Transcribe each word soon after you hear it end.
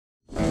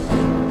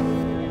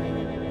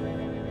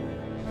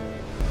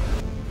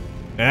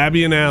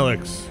Abby and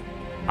Alex.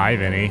 Hi,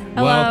 Vinny.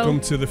 Hello. Welcome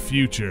to the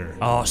future.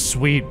 Oh,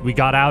 sweet. We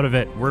got out of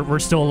it. We're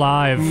still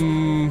alive.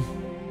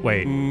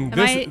 Wait.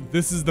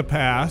 This is the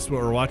past, what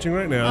we're watching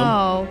right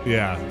now. Oh.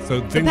 Yeah.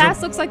 So The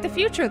past looks like the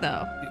future,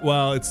 though.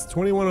 Well, it's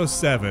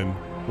 2107.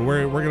 But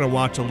we're gonna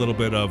watch a little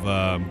bit of.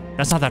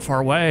 That's not that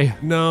far away.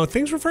 No,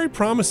 things were very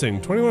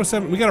promising.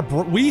 2107.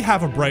 We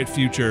have a bright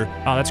future.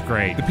 Oh, that's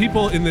great. The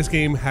people in this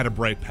game had a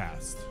bright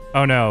past.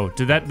 Oh no!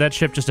 Did that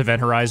ship just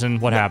Event Horizon?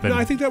 What happened? No,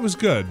 I think that was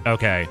good.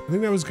 Okay. I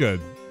think that was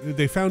good.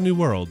 They found new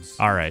worlds.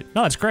 All right.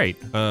 No, that's great.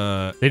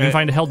 They didn't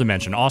find a hell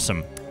dimension.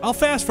 Awesome. I'll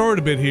fast forward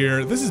a bit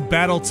here. This is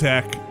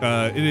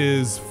BattleTech. It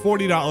is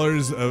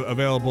 $40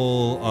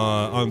 available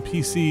on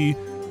PC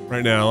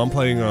right now. I'm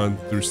playing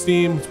through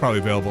Steam. It's probably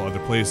available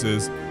other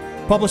places.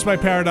 Published by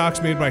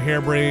Paradox, made by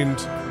Harebrained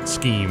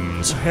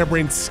Schemes.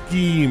 Harebrained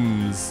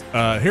Schemes.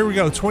 Here we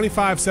go,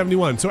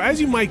 2571. So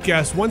as you might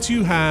guess, once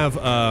you have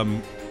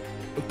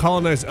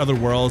colonized other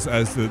worlds,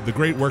 as the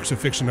great works of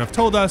fiction have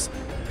told us,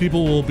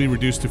 people will be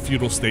reduced to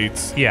feudal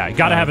states. Yeah, you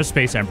gotta have a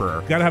space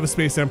emperor. Gotta have a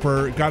space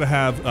emperor. Gotta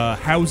have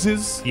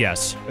houses.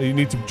 Yes. You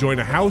need to join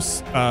a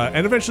house,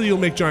 and eventually you'll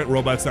make giant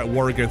robots that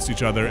war against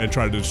each other and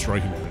try to destroy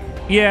humanity.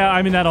 Yeah,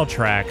 I mean, that all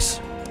tracks.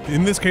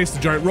 In this case, the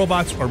giant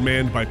robots are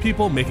manned by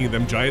people, making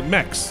them giant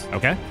mechs.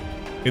 Okay.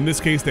 In this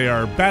case, they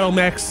are battle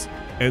mechs,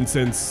 and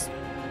since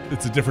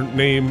it's a different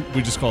name,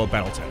 we just call it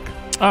BattleTech.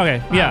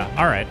 Okay, yeah,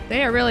 all right.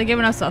 They are really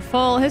giving us a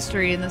full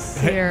history in this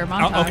here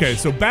montage. Okay,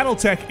 so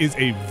BattleTech is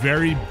a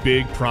very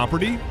big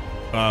property,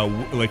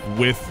 like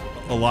with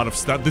a lot of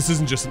stuff. This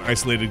isn't just an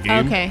isolated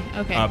game. Okay,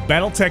 okay.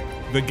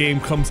 BattleTech, the game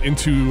comes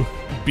into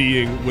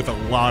being with a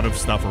lot of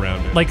stuff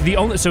around it. Like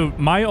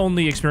my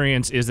only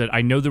experience is that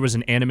I know there was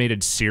an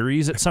animated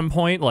series at some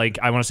point, like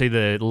I want to say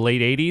the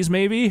late 80s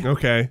maybe.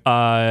 Okay.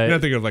 You're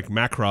not thinking of like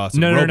Macross.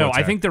 No.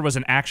 I think there was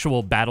an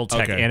actual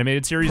BattleTech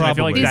animated series. And I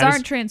feel like these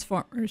aren't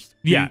Transformers.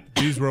 Yeah.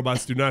 These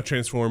robots do not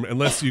transform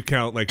unless you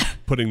count like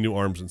putting new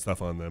arms and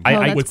stuff on them.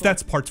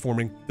 That's parts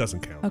forming,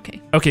 doesn't count. Okay.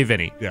 Okay,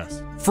 Vinny.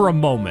 Yes. For a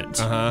moment,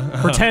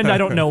 pretend I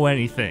don't know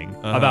anything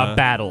about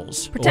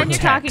battles. Pretend or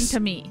you're talking to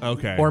me.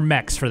 Okay. Or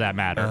mechs, for that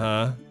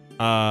matter.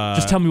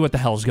 Just tell me what the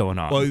hell's going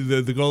on. Well,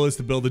 the goal is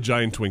to build a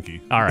giant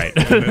Twinkie. All right.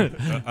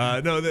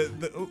 I'm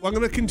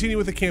going to continue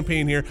with the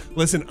campaign here.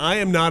 Listen, I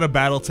am not a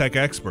BattleTech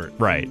expert.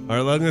 Right. All right,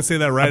 I'm going to say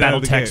that right out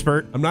of the gate.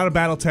 expert? I'm not a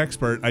BattleTech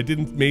expert. I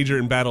didn't major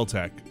in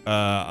BattleTech.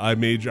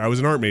 I was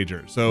an art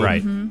major. So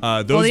right.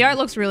 Well, the art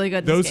looks really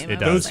good.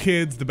 Those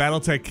kids, the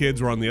BattleTech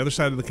kids, were on the other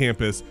side of the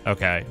campus.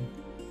 Okay.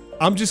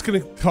 I'm just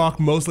going to talk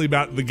mostly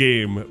about the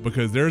game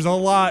because there's a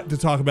lot to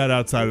talk about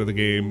outside of the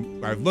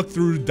game. I've looked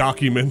through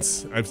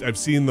documents. I've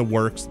seen the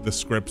works, the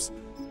scripts.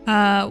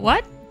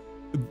 What?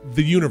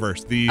 The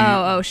universe.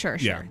 Sure.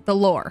 The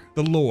lore.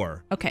 The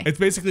lore. Okay. It's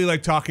basically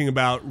like talking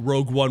about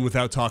Rogue One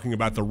without talking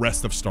about the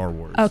rest of Star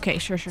Wars. Okay,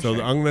 sure. So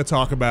I'm going to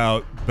talk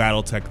about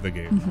BattleTech, the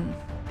game.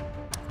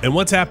 And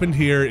what's happened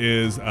here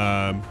is...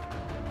 I'm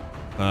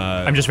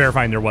just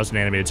verifying there was an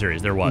animated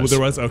series. There was. Well, there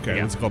was? Okay.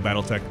 Yeah. It's called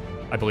BattleTech.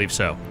 I believe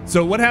so.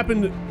 So what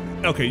happened?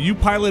 Okay, you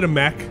pilot a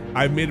mech.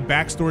 I've made a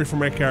backstory for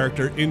my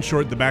character. In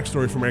short, the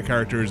backstory for my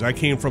character is I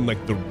came from like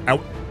the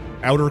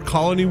outer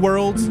colony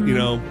worlds. You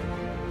know,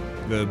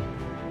 the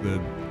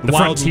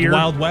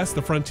Wild West,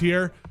 the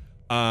frontier.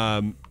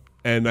 And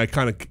I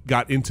kind of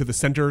got into the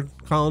center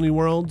colony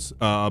worlds.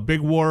 A big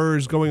war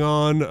is going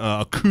on.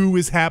 A coup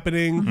is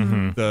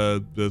happening.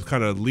 The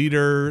kind of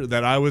leader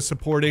that I was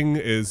supporting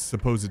is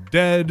supposed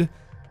dead.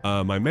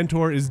 My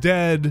mentor is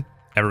dead.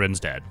 Everyone's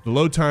dead. The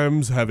load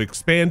times have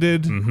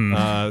expanded.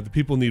 The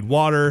people need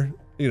water.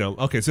 You know,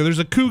 okay, so there's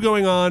a coup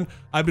going on.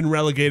 I've been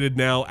relegated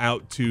now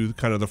out to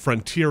kind of the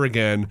frontier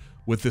again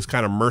with this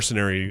kind of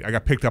mercenary. I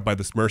got picked up by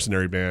this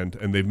mercenary band,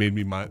 and they've made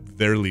me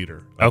their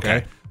leader.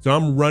 Okay. So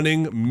I'm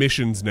running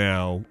missions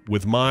now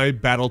with my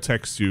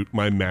BattleTech suit,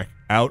 my mech,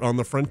 out on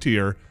the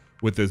frontier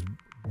with this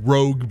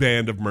rogue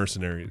band of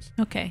mercenaries.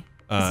 Okay.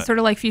 Is it sort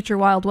of like Future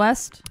Wild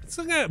West? It's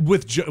like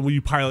when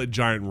you pilot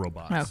giant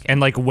robots. Okay. And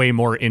like way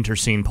more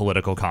interscene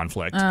political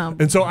conflict.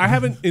 And so I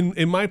haven't,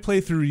 in my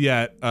playthrough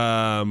yet,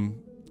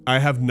 I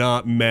haven't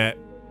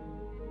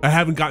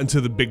gotten to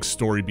the big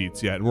story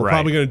beats yet. And we're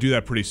probably going to do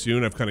that pretty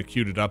soon. I've kind of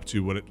queued it up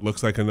to what it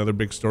looks like another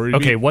big story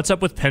beat. Okay, what's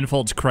up with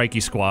Penfold's Crikey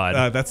Squad?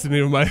 That's the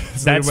name of my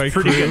That's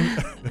pretty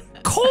good.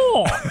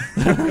 Cool!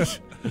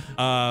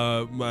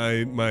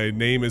 My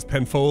name is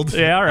Penfold.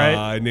 Yeah, all right.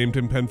 I named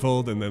him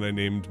Penfold, and then I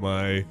named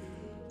my...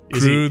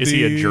 Is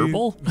he a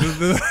gerbil?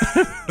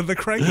 The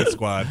Crikey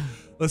Squad.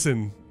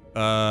 Listen,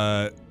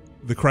 the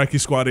Crikey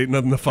Squad ain't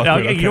nothing to fuck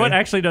with. Okay? You know what?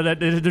 Actually, no.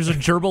 There's a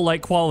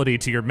gerbil-like quality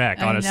to your mech,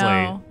 honestly.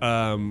 I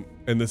know.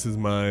 And this is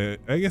my...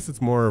 I guess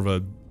it's more of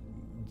a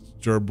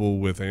gerbil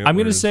with antlers. I'm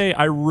gonna say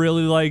I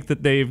really like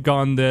that they've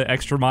gone the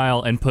extra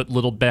mile and put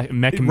little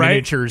mech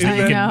miniatures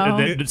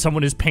that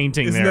someone is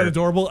painting. Isn't there. That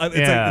adorable? It's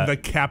like the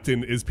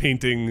captain is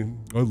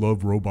painting. I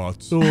love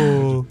robots.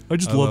 Oh, I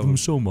just love them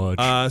so much.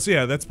 So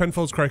yeah, that's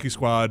Penfold's Crikey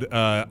Squad.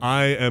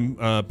 I am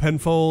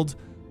Penfold,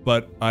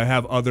 but I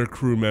have other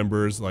crew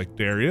members like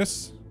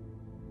Darius.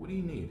 What do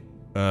you need?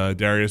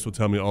 Darius will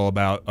tell me all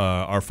about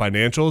our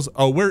financials.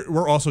 Oh,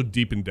 we're also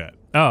deep in debt.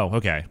 Oh,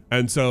 okay.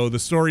 And so the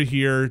story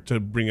here, to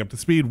bring up the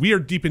speed, we are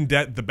deep in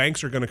debt. The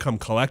banks are going to come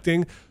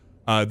collecting.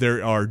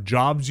 There are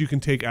jobs you can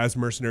take as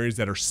mercenaries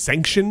that are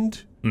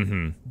sanctioned,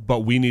 but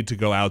we need to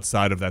go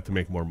outside of that to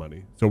make more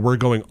money. So we're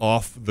going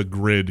off the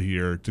grid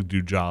here to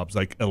do jobs,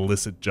 like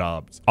illicit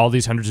jobs. All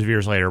these hundreds of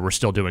years later, we're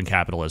still doing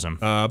capitalism.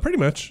 Pretty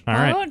much. All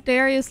right. Why won't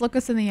Darius look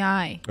us in the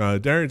eye?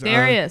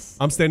 Darius.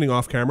 I'm standing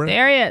off camera.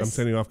 Darius. I'm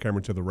standing off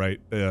camera to the right.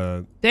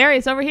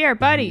 Darius, over here,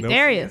 buddy. Nope.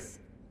 Darius.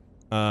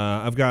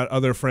 I've got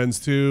other friends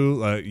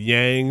too.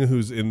 Yang,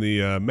 who's in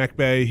the mech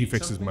bay. He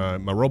fixes my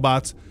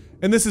robots.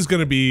 And this is going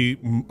to be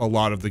a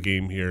lot of the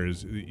game here.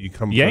 Is you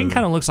come. Yang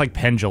kind of looks like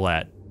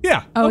Pendulette.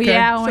 Yeah. Oh, okay,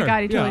 yeah. Oh, my sure.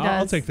 God. He totally does.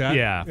 I'll take that.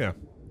 Yeah.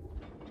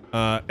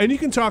 Yeah. And you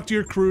can talk to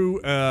your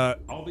crew.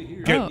 I'll be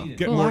here.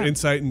 Get more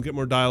insight and get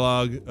more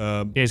dialogue.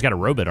 Yeah, he's got a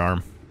robot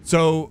arm.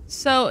 So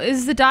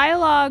is the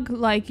dialogue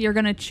like you're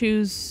going to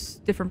choose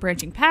different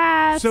branching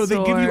paths? So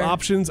they give you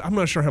options. I'm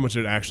not sure how much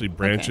it actually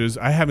branches.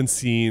 Okay. I haven't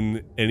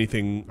seen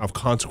anything of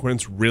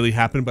consequence really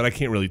happen, but I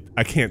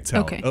can't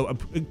tell. Okay.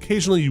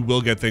 Occasionally you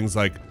will get things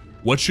like,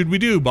 what should we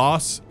do,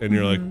 boss? And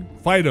you're like,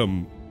 fight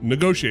them,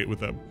 negotiate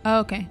with them. Oh,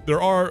 okay.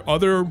 There are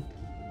other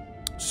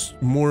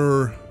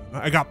more,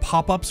 I got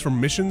pop-ups from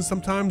missions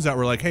sometimes that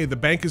were like, hey, the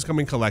bank is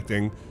coming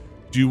collecting.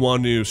 Do you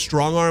want to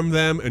strong arm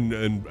them and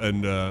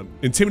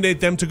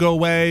intimidate them to go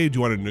away? Do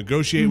you want to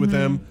negotiate with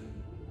them?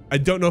 I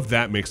don't know if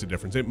that makes a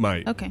difference. It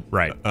might. Okay.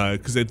 Right.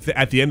 Because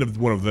at the end of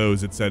one of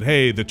those, it said,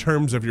 hey, the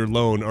terms of your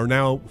loan are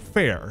now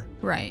fair.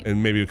 Right.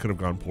 And maybe it could have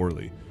gone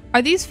poorly.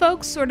 Are these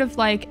folks sort of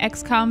like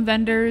XCOM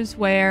vendors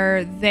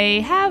where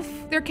they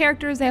have their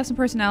characters, they have some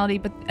personality,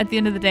 but at the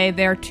end of the day,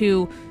 they're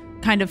to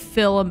kind of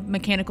fill a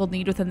mechanical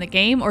need within the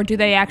game? Or do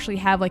they actually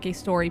have like a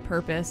story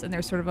purpose and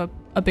there's sort of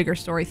a bigger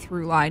story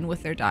through line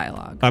with their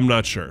dialogue? I'm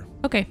not sure.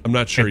 Okay. I'm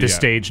not sure At this yet.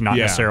 stage, not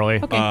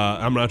necessarily. Okay.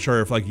 I'm not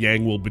sure if like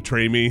Yang will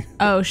betray me.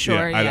 Oh,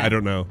 sure. I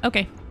don't know.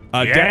 Okay.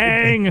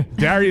 Yang!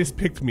 Darius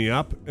picked me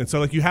up, and so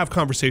like you have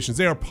conversations.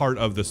 They are part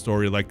of the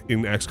story, like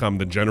in XCOM,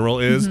 the general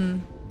is.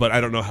 But I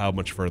don't know how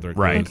much further it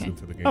goes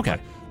into the game. Okay.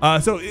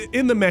 So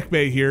in the mech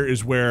bay here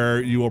is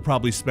where you will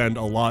probably spend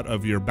a lot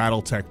of your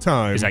BattleTech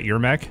time. Is that your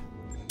mech?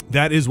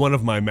 That is one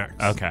of my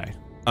mechs. Okay.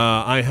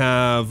 I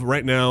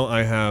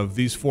have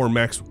these 4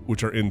 mechs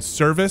which are in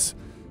service.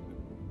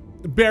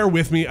 Bear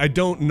with me, I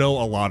don't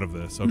know a lot of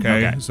this,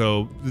 okay?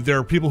 So there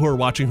are people who are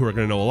watching who are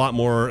going to know a lot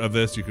more of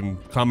this. You can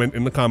comment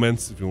in the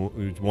comments if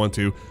you want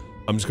to.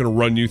 I'm just going to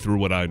run you through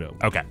what I know.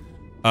 Okay.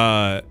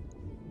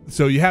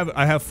 So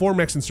I have 4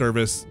 mechs in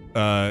service.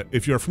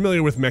 If you're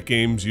familiar with mech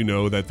games, you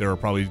know that there are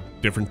probably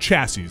different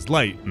chassis,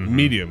 light,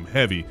 medium,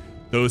 heavy.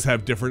 Those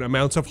have different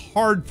amounts of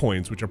hard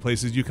points, which are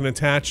places you can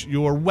attach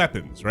your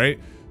weapons, right?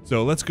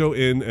 So let's go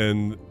in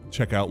and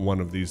check out one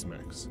of these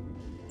mechs.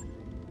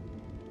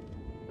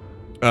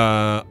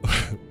 Oh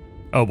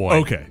boy.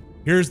 Okay,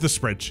 here's the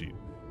spreadsheet.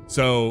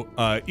 So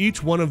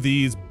each one of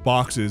these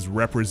boxes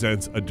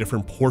represents a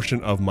different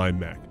portion of my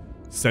mech.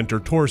 Center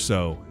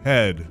torso,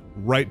 head,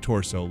 right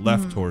torso,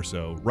 left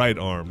torso, right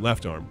arm,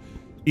 left arm.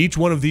 Each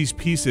one of these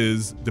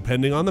pieces,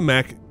 depending on the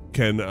mech,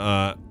 can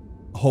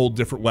hold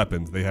different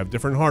weapons. They have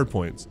different hard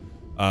points.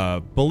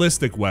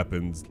 Ballistic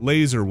weapons,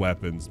 laser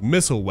weapons,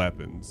 missile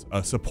weapons,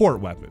 support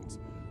weapons.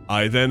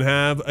 I then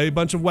have a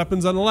bunch of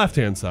weapons on the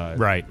left-hand side.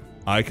 Right.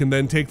 I can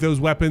then take those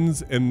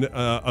weapons and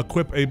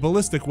equip a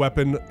ballistic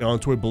weapon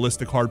onto a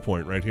ballistic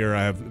hardpoint. Right here,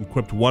 I have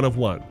equipped 1 of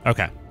 1.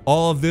 Okay.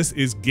 All of this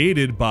is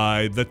gated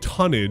by the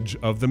tonnage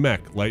of the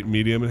mech, light,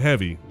 medium, and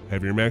heavy.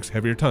 Heavier mechs,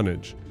 heavier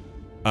tonnage.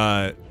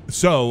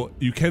 So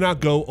you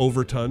cannot go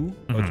over ton,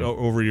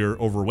 over your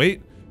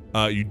overweight.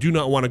 You do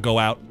not want to go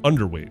out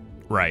underweight.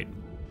 Right.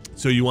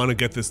 So you want to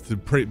get this to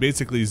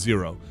basically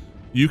 0.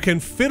 You can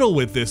fiddle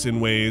with this in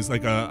ways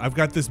like I've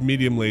got this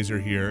medium laser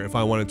here. If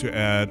I wanted to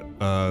add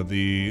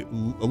the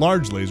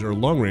large laser or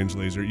long range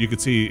laser, you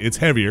could see it's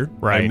heavier.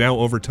 Right. I'm now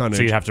over tonnage.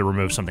 So you have to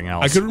remove something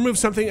else. I could remove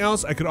something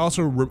else. I could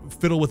also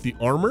fiddle with the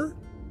armor.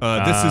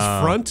 This is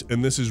front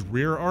and this is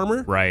rear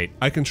armor. Right.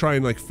 I can try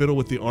and like fiddle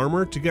with the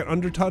armor to get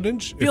under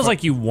tonnage. Feels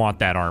like you want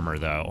that armor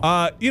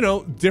though. You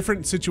know,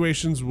 different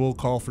situations will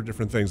call for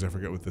different things. I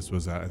forget what this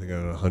was at. I think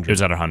at 100. It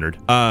was at 100.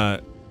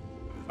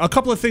 A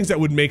couple of things that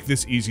would make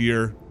this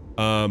easier.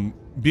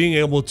 Being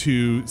able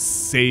to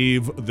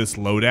save this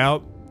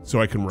loadout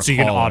so I can recall. So you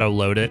can auto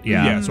load it.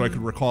 Yeah. Yeah. So I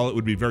can recall it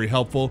would be very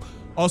helpful.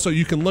 Also,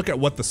 you can look at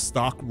what the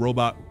stock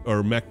robot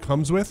or mech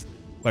comes with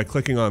by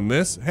clicking on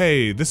this.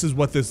 Hey, this is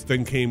what this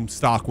thing came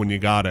stock when you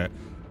got it.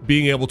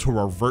 Being able to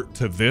revert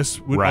to this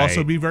would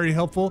also be very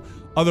helpful.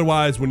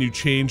 Otherwise, when you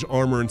change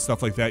armor and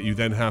stuff like that, you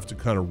then have to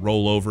kind of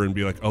roll over and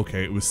be like,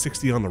 okay, it was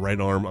 60 on the right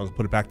arm. I'll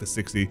put it back to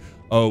 60.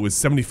 Oh, it was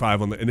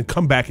 75 on the, and then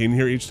come back in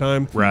here each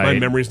time. Right. My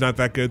memory's not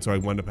that good, so I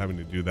wind up having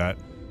to do that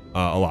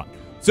a lot.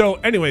 So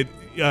anyway,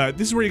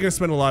 this is where you're going to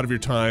spend a lot of your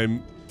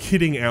time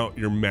kitting out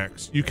your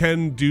mechs. You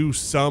can do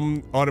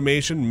some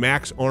automation.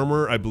 Max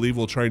armor, I believe,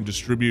 will try and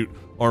distribute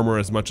armor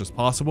as much as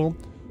possible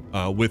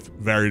with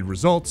varied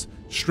results.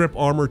 Strip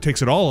armor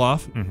takes it all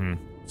off.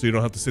 so you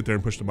don't have to sit there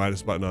and push the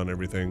minus button on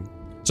everything.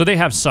 So they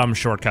have some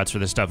shortcuts for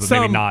this stuff, but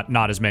maybe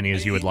not as many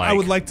as you would like. I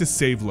would like to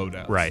save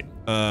loadouts. Right.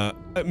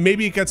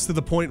 Maybe it gets to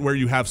the point where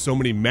you have so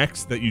many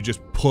mechs that you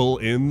just pull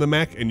in the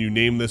mech and you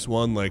name this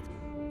one like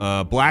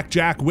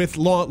Blackjack with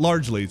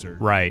large laser.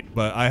 Right.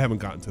 But I haven't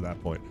gotten to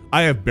that point.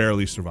 I have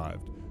barely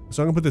survived.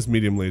 So I'm gonna put this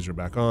medium laser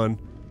back on.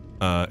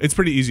 It's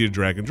pretty easy to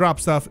drag and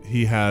drop stuff.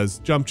 He has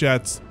jump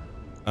jets,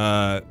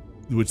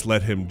 which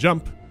let him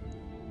jump,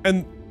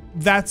 and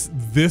that's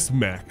this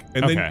mech.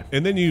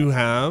 And then you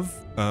have.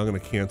 I'm gonna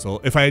cancel.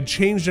 If I had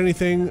changed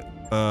anything,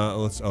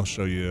 I'll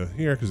show you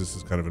here because this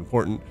is kind of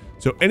important.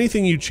 So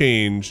anything you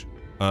change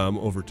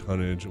over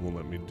tonnage, it won't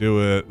let me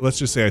do it. Let's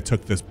just say I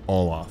took this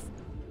all off,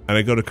 and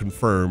I go to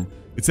confirm.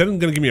 It's then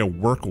gonna give me a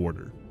work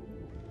order,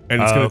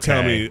 and it's gonna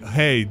tell me,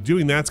 hey,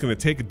 doing that's gonna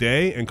take a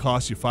day and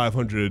cost you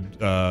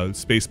 500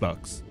 space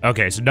bucks.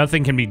 Okay, so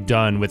nothing can be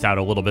done without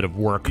a little bit of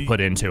work put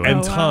into it.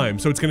 And time.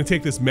 So it's gonna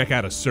take this mech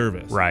out of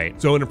service. Right.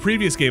 So in a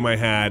previous game I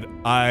had,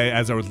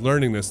 as I was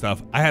learning this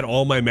stuff, I had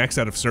all my mechs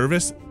out of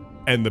service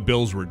and the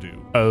bills were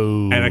due.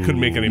 Oh. And I couldn't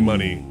make any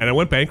money. And I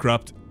went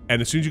bankrupt,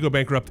 and as soon as you go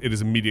bankrupt, it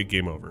is immediate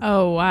game over.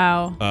 Oh,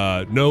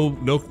 wow.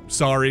 No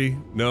sorry,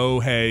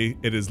 no hey,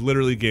 it is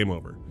literally game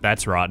over.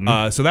 That's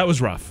rotten. So that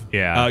was rough.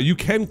 Yeah. You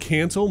can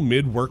cancel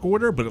mid-work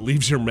order, but it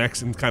leaves your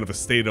mechs in kind of a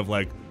state of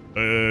like,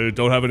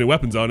 don't have any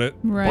weapons on it.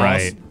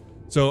 Right.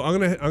 So I'm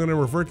gonna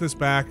revert this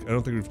back. I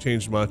don't think we've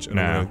changed much, and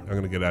I'm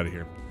gonna get out of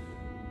here.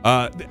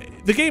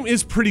 The game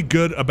is pretty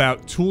good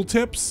about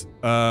tooltips.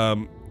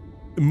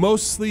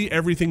 Mostly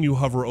everything you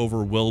hover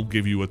over will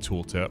give you a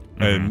tooltip,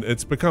 and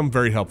it's become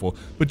very helpful.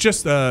 But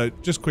just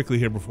quickly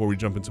here before we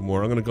jump into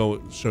more, I'm gonna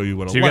go show you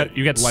what so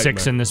you got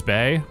 6 in this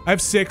bay. I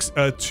have 6.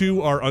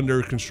 2 are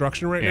under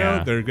construction right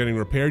now. They're getting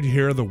repaired.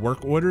 Here are the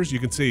work orders. You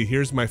can see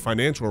here's my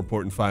financial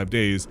report in 5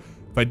 days.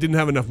 If I didn't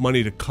have enough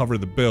money to cover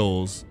the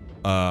bills,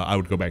 I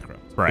would go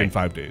bankrupt in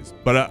 5 days.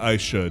 But I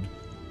should.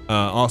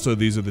 Also,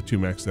 these are the 2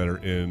 mechs that are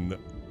in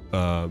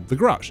the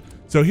garage.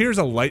 So here's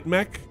a light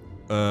mech.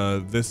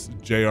 This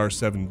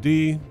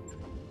JR7D.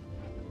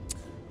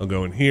 I'll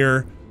go in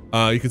here.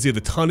 You can see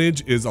the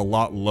tonnage is a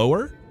lot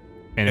lower.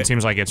 And it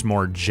seems like it's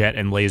more jet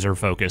and laser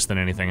focused than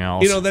anything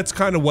else. You know, that's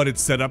kind of what it's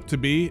set up to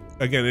be.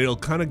 Again, it'll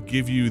kind of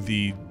give you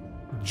the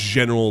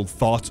general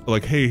thoughts,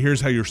 like, hey,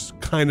 here's how you're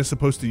kind of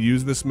supposed to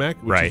use this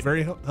mech, which is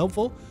very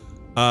helpful.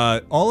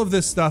 All of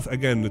this stuff,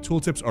 again, the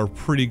tooltips are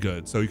pretty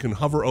good. So you can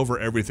hover over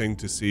everything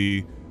to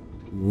see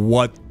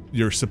what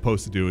you're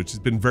supposed to do, which has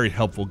been very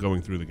helpful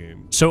going through the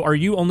game. So are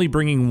you only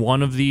bringing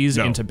one of these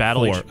into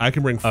battle? 4. I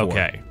can bring 4.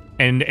 Okay.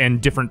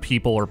 And different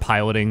people are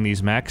piloting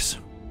these mechs?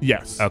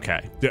 Yes.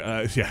 Okay.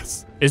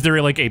 Yes. Is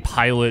there like a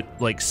pilot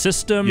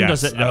system? Yes.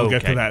 Does it? I'll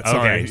get to that.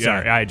 Sorry. Okay.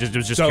 Sorry. I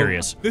was just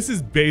curious. This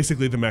is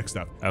basically the mech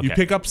stuff. Okay. You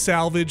pick up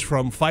salvage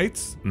from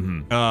fights.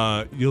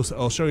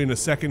 I'll show you in a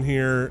second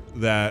here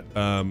that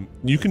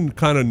you can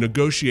kind of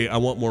negotiate. I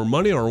want more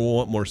money or I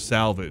want more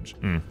salvage.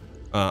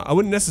 I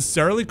wouldn't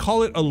necessarily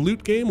call it a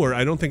loot game, where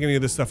I don't think any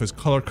of this stuff is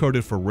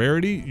color-coded for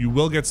rarity. You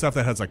will get stuff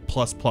that has like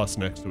plus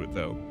next to it,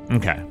 though.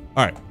 Okay.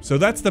 All right. So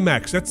that's the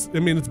mechs. It's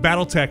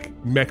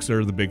BattleTech. Mechs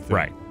are the big thing.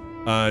 Right.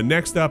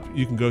 Next up,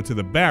 you can go to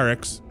the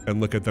barracks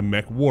and look at the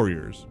mech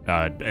warriors.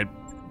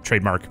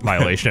 Trademark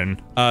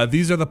violation.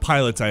 These are the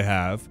pilots I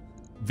have.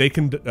 They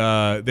can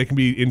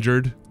be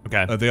injured.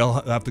 Okay. They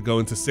all have to go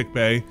into sick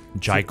bay.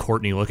 Jai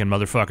Courtney looking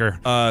motherfucker.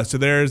 So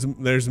there's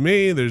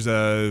me. There's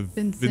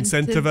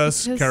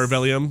Vincentivus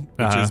Caravellium,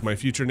 which is my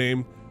future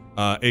name,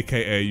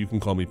 aka you can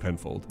call me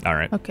Penfold. All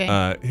right. Okay.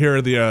 Here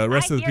are the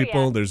rest of the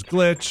people. There's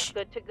Glitch.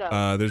 Good to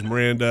go. There's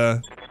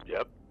Miranda.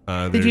 Yep.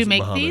 Did you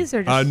make Muhammad. these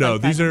or just no?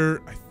 like These that?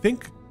 are, I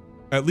think,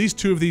 at least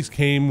 2 of these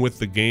came with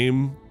the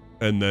game,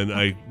 and then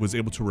I was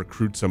able to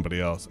recruit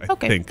somebody else. I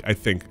think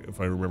if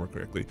I remember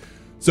correctly.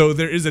 So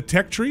there is a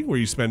tech tree where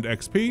you spend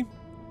XP.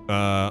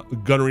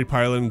 Gunnery,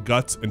 pilot,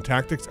 guts, and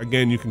tactics.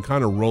 Again, you can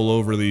kind of roll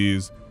over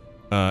these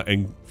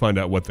and find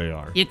out what they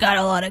are. You got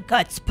a lot of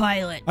guts,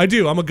 pilot. I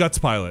do. I'm a guts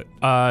pilot.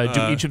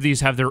 Do each of these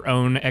have their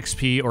own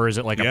XP, or is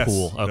it like a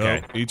pool?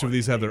 Okay. No, each of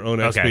these have their own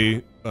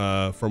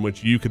XP from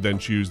which you could then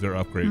choose their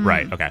upgrade.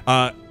 Right. Okay.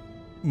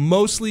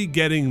 Mostly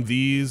getting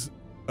these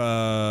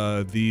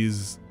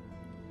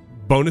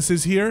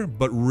bonuses here,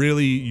 but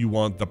really you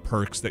want the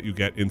perks that you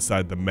get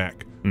inside the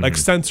mech, like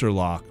sensor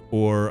lock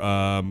or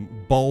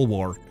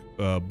bulwark,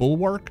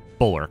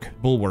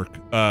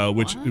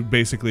 which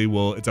basically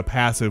it's a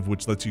passive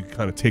which lets you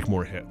kind of take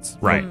more hits.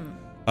 Right.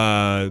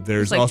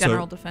 There's like also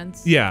general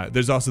defense. Yeah,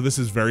 there's also, this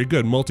is very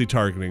good,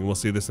 multi-targeting. We'll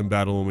see this in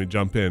battle when we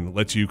jump in.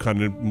 Lets you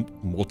kind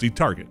of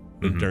multi-target.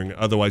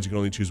 Otherwise you can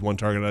only choose one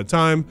target at a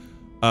time.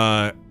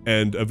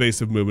 And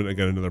evasive movement,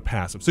 again, another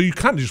passive. So you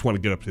kind of just want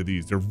to get up to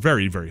these. They're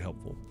very, very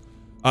helpful.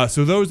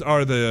 So those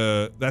are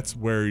that's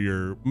where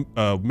your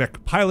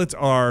mech pilots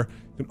are.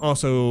 You can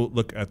also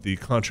look at the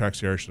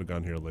contracts here. I should have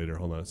gone here later.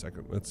 Hold on a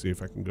second. Let's see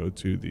if I can go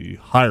to the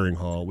hiring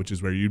hall, which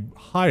is where you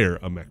hire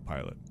a mech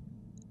pilot.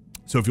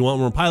 So if you want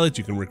more pilots,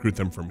 you can recruit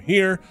them from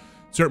here.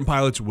 Certain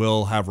pilots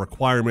will have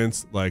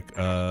requirements like,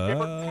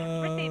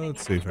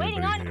 let's see if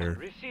anybody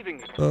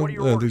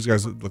here. These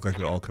guys look like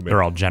they all come in.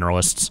 They're all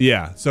generalists.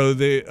 Yeah, so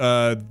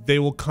they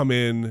will come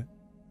in.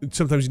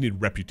 Sometimes you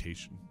need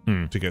reputation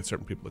to get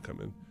certain people to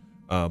come in,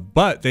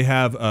 but they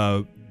have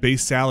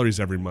base salaries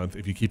every month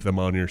if you keep them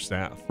on your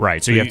staff.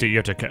 Right. So you have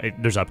to.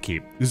 There's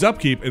upkeep. There's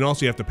upkeep, and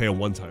also you have to pay a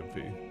one-time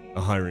fee,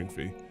 a hiring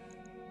fee.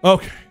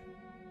 Okay.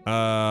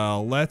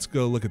 Let's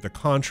go look at the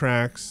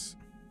contracts.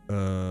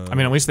 I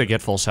mean, at least they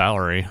get full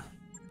salary.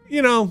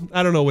 You know,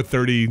 I don't know what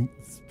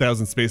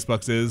 30,000 space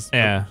bucks is.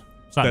 Yeah,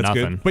 it's not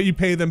nothing. Good. But you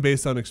pay them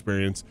based on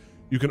experience.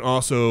 You can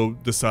also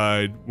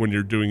decide when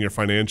you're doing your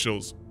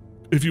financials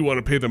if you want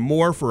to pay them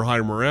more for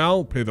higher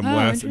morale, pay them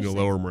less, and you'll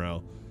lower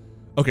morale.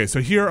 Okay,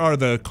 so here are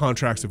the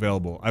contracts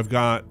available. I've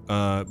got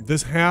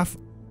this half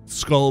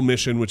skull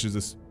mission, which is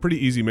this pretty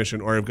easy mission,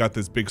 or I've got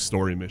this big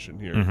story mission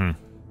here.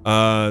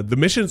 The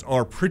missions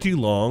are pretty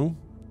long.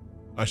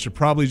 I should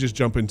probably just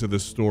jump into the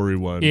story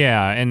one.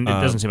 Yeah, and it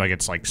doesn't seem like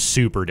it's like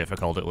super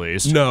difficult at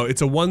least. No,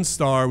 it's a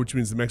 1-star, which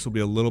means the mechs will be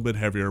a little bit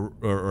heavier,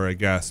 or I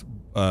guess.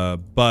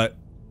 But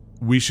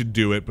we should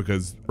do it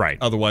because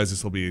otherwise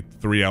this will be a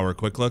 3-hour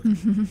quick look.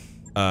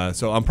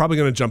 So I'm probably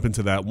going to jump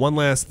into that. One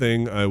last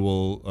thing I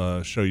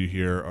will show you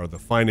here are the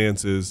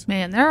finances.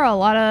 Man, there are a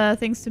lot of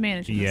things to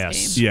manage in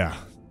this game.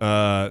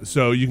 Yeah.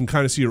 So you can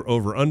kind of see your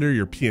over-under,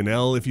 your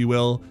P&L, if you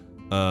will.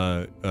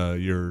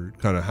 Your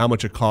kind of how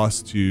much it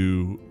costs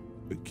to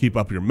keep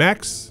up your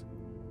mechs,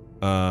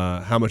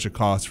 how much it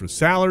costs for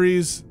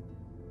salaries,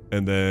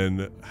 and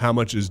then how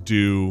much is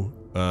due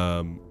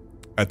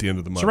at the end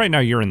of the month. So right now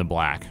you're in the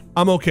black.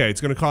 I'm okay.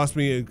 It's going to cost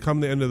me, come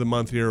the end of the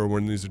month here, or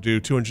when these are due,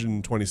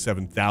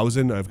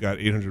 227,000. I've got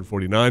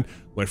 849.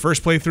 My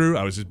first playthrough,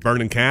 I was just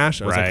burning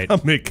cash. I was like,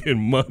 I'm making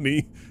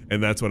money,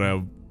 and that's when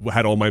I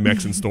had all my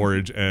mechs in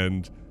storage,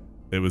 and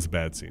it was a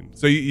bad scene.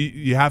 So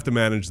you have to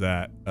manage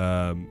that.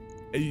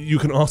 You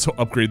can also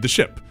upgrade the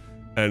ship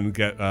and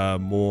get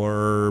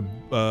more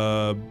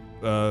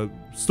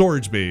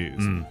storage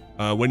bays.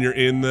 When you're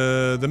in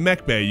the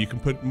mech bay, you can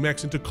put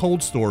mechs into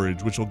cold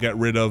storage, which will get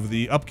rid of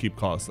the upkeep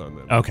costs on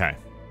them. Okay.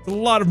 There's a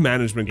lot of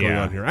management going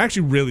on here. I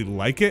actually really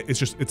like it. It's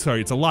just it's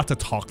a lot to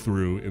talk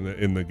through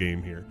in the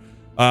game here.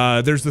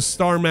 There's the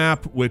star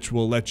map, which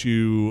will let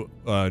you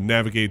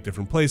navigate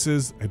different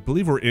places. I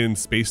believe we're in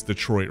Space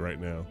Detroit right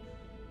now,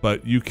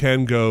 but you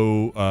can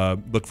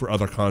go look for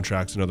other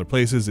contracts in other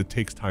places. It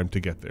takes time to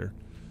get there.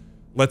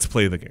 Let's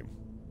play the game.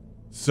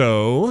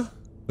 So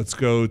let's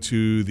go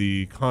to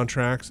the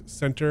contracts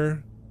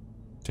center.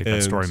 Take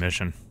that story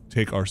mission.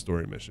 Take our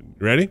story mission.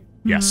 You ready?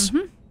 Yes.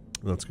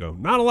 Let's go.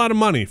 Not a lot of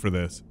money for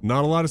this.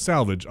 Not a lot of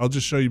salvage. I'll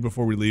just show you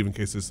before we leave in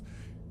case this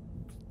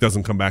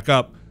doesn't come back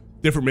up.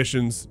 Different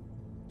missions,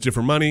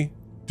 different money,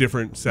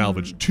 different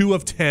salvage. 2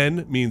 of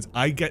 10 means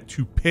I get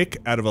to pick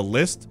out of a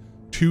list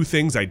 2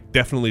 things I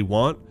definitely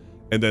want,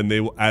 and then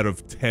they will, out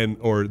of 10,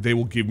 or they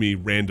will give me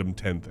random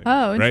 10 things.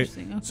 Oh,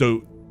 interesting. Right? Okay.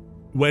 So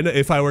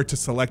if I were to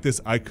select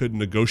this, I could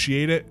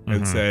negotiate it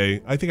and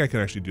say, I think I can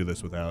actually do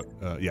this without,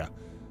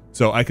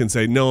 So I can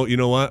say, no, you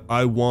know what?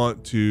 I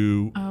want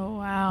to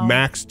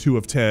max 2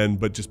 of 10,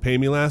 but just pay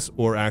me less,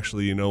 or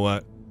actually, you know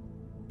what?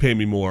 Pay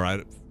me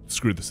more.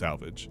 Screw the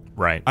salvage.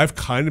 Right. I've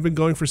kind of been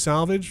going for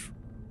salvage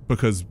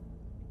because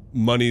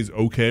money's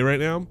okay right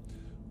now.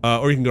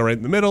 Or you can go right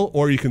in the middle,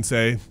 or you can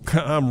say,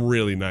 I'm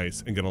really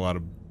nice and get a lot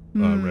of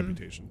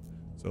reputation.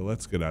 So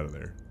let's get out of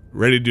there.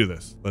 Ready to do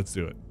this. Let's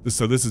do it.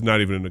 So this is not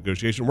even a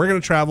negotiation. We're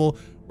going to travel.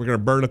 We're going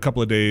to burn a couple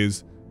of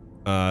days.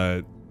 It's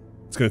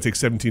going to take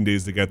 17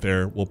 days to get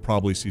there. We'll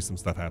probably see some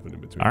stuff happen in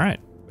between. All right.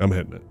 I'm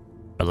hitting it.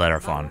 A letter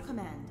fun.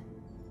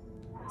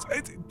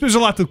 There's a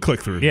lot to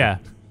click through. Yeah.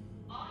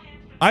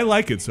 I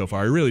like it so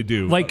far. I really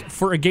do. Like,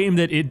 for a game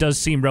that it does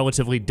seem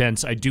relatively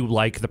dense, I do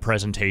like the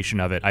presentation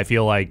of it. I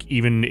feel like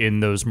even in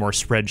those more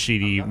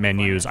spreadsheety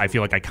menus, I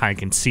feel like I kind of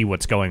can see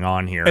what's going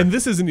on here. And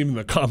this isn't even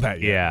the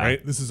combat yet,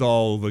 right? This is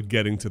all the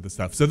getting to the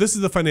stuff. So this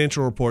is the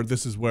financial report.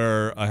 This is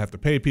where I have to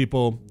pay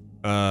people.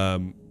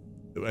 I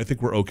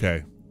think we're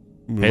okay.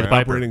 Pay the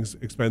piper. Operating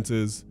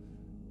expenses.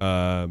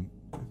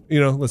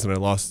 Listen, I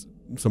lost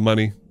some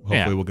money.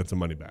 Hopefully we'll get some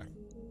money back.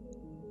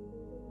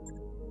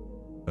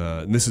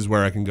 And this is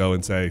where I can go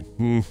and say,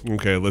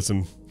 okay,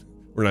 listen,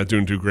 we're not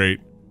doing too great.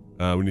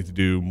 We need to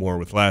do more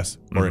with less.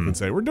 Or I can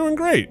say, we're doing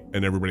great.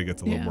 And everybody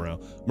gets a little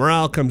morale.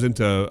 Morale comes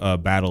into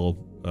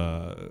battle.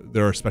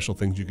 There are special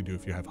things you can do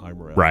if you have high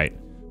morale. Right.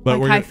 But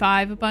like high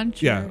five a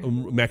bunch? Yeah,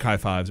 mech high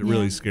fives. It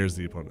really scares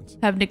the opponents.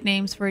 Have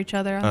nicknames for each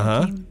other on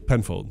the team.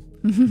 Penfold.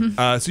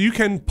 So you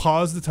can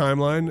pause the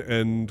timeline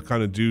and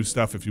kind of do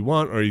stuff if you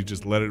want, or you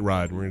just let it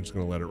ride. We're just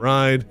going to let it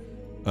ride.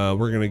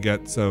 We're going to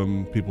get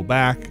some people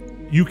back.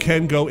 You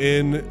can go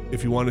in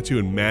if you wanted to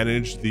and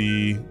manage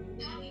the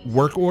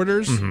work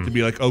orders to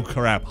be like, oh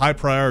crap, high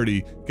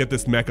priority, get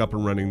this mech up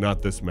and running,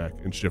 not this mech,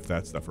 and shift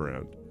that stuff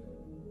around.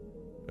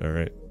 All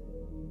right.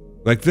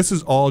 Like this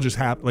is all just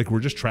like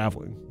we're just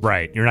traveling.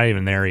 Right. You're not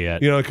even there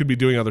yet. It could be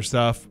doing other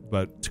stuff,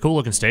 but it's a cool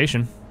looking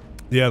station.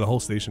 Yeah, the whole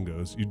station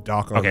goes. You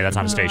dock on. Okay, that's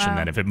not a station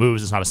then. If it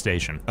moves, it's not a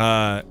station.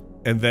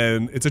 and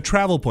then it's a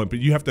travel point, but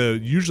you have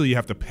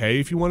to pay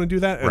if you want to do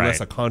that,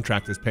 unless a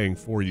contract is paying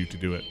for you to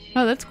do it.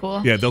 Oh, that's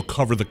cool. Yeah, they'll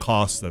cover the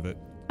costs of it.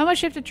 How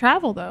much do you have to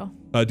travel though?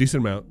 A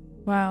decent amount.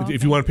 Wow.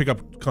 If you want to pick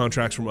up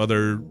contracts from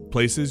other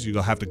places,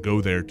 you'll have to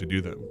go there to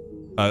do them.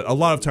 A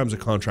lot of times, a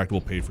contract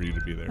will pay for you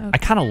to be there. Okay. I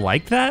kind of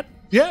like that.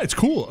 Yeah, it's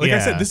cool. Like I Yeah.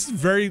 said, it's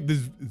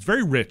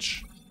very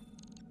rich.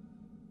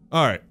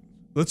 All right,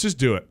 let's just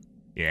do it.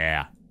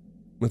 Yeah.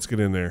 Let's get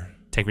in there.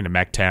 Take me to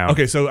Mech Town.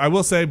 Okay, so I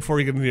will say before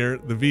we get in here,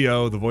 the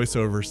VO, the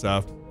voiceover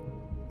stuff,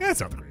 yeah, it's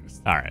not the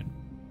greatest. All right.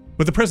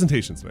 But the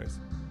presentation's nice.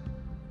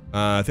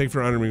 Thank you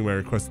for honoring my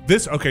request.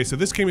 So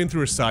this came in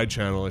through a side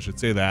channel, I should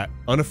say that.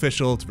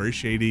 Unofficial, it's very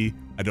shady.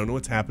 I don't know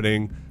what's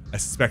happening. I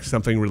suspect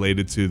something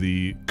related to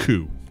the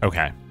coup.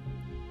 Okay.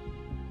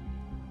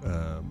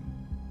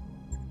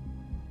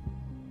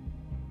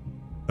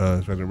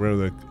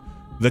 Remember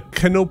the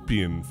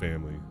Canopian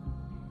family.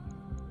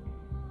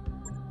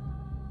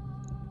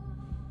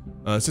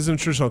 This isn't a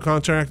traditional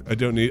contract. I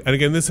don't need. And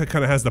again, this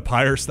kind of has the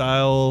Pyre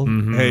style.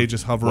 Hey,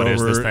 just hover What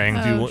over. is this thing?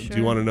 Do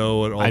you want to know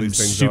what all I'm these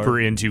things super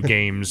are? into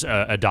games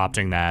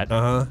adopting that.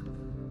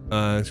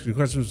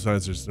 Questions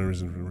besides there's no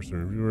reason for the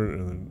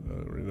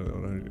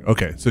reviewer.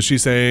 Okay, so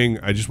she's saying,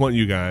 I just want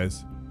you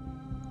guys,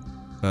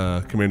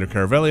 Commander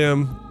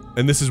Caravellium,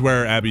 and this is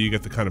where Abby, you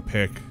get to kind of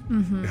pick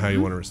how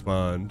you want to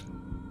respond.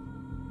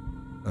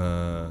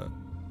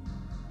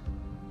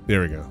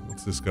 There we go.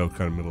 Let's just go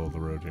kind of middle of the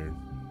road here.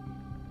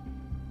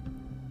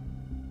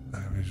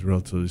 It's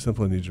relatively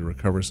simple. I need you to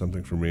recover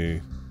something for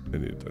me. I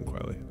need it done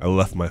quietly. I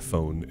left my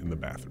phone in the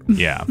bathroom.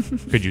 Yeah.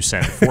 Could you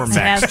send 4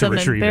 mechs to some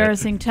retrieve it?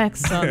 embarrassing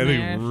text on I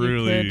think there.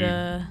 really,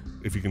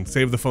 if you can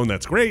save the phone,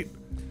 that's great.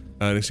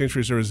 In exchange for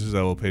your services,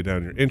 I will pay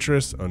down your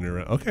interest on your.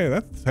 Okay,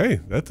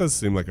 that does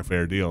seem like a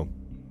fair deal.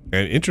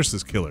 And interest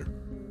is killer.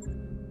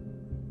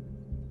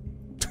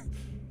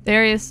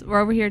 Darius,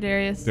 we're over here,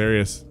 Darius.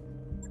 Darius.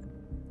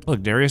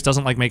 Look, Darius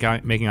doesn't like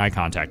making eye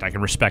contact. I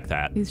can respect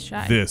that. He's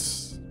shy.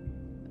 This.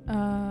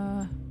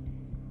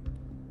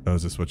 Oh,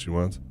 is this what she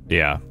wants?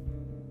 Yeah.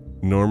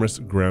 Enormous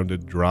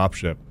grounded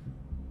dropship.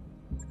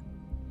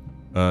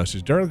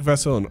 She's derelict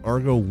vessel in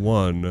Argo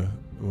 1,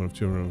 one of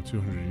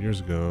 200 years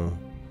ago.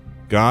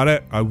 Got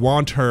it. I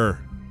want her.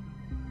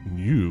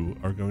 You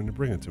are going to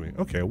bring it to me.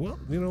 Okay, well,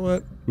 you know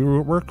what?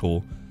 We're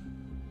cool.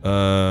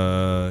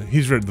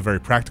 He's read the very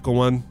practical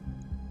one.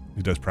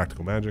 He does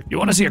practical magic. You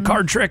want to see a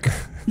card trick?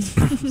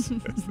 Let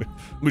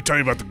me tell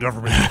you about the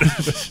government.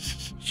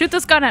 Shoot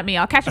this gun at me.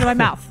 I'll catch it in my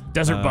mouth.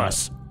 Desert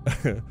bus.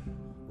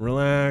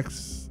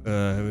 Relax.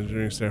 Have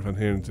engineering staff on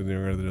hand to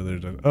the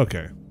other.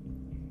 Okay.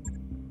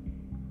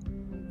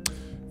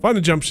 Find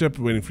a jump ship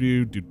waiting for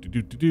you.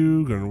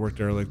 Going to work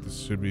there like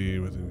this should be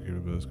within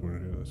capabilities.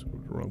 That's the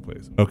wrong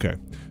place. Okay.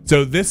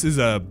 So this is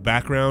a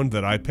background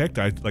that I picked.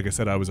 Like I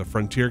said, I was a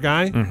frontier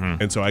guy,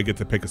 and so I get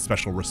to pick a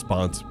special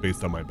response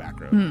based on my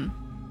background.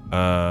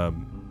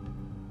 And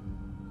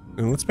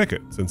let's pick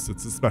it since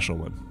it's a special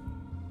one.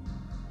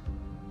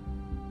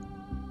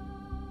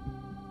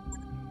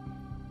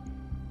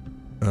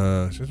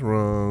 She's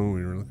wrong.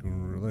 We were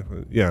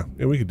looking. Yeah,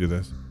 we could do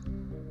this.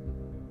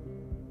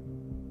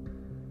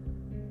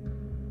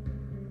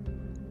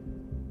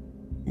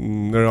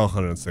 They're all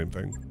kind of the same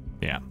thing.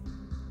 Yeah.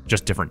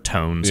 Just different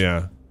tones.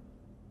 Yeah.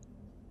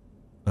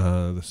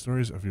 The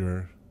stories of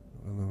your.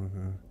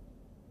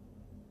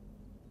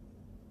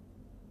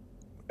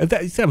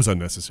 That was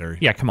unnecessary.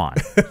 Yeah, come on.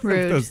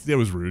 Rude. that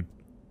was rude.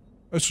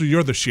 Actually,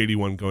 you're the shady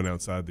one going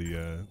outside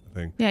the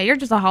thing. Yeah, you're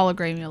just a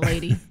hologram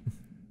lady.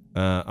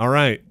 All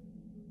right.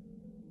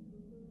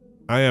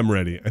 I am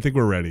ready. I think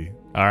we're ready.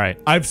 All right.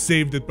 I've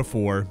saved it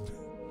before.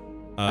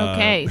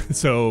 Okay.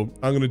 So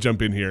I'm gonna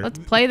jump in here. Let's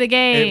play the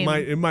game.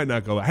 It might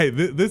not go. Hey,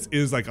 this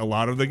is like a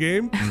lot of the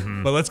game,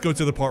 but let's go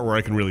to the part where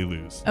I can really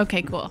lose.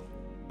 Okay, cool.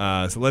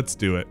 So let's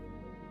do it.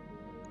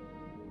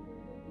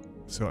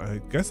 So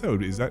I guess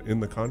is that in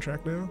the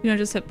contract now? You know,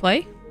 just hit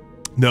play?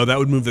 No, that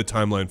would move the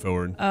timeline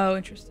forward. Oh,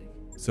 interesting.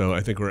 So I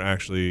think we're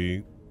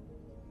actually,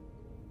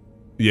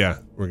 yeah,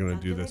 we're gonna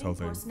do this whole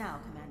thing. Now,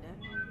 Commander.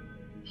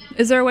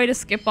 Is there a way to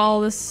skip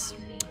all this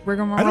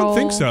rigmarole? I don't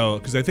think so,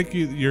 because I think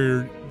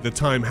the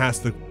time has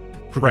to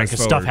progress Right,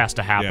 because stuff forward. has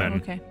to happen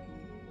Okay.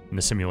 in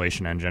the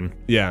simulation engine.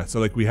 Yeah,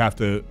 so like we have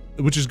to,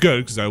 which is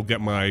good because I'll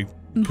get my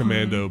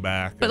commando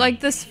back. But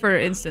like this, for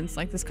instance,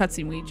 like this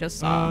cutscene we just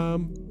saw.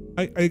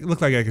 I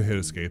look like I can hit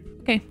escape.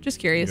 Okay, just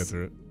Get curious.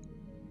 through it.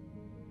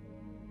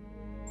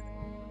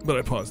 But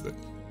I paused it.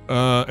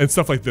 And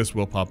stuff like this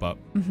will pop up.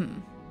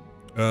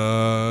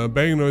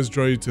 Banging noise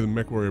draw you to the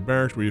Mech Warrior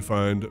Barracks where you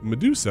find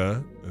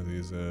Medusa.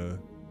 These,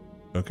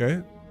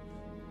 okay.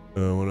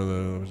 One of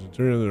the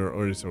material, there are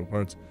already several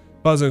parts.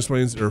 Pause and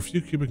explains there are a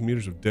few cubic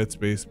meters of dead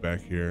space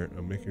back here.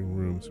 I'm making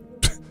rooms.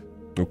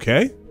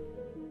 Okay.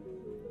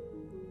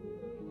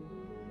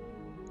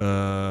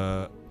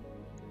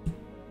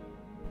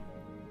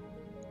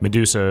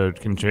 Medusa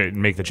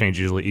can make the change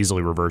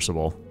easily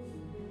reversible.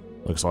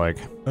 Looks like.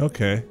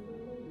 Okay.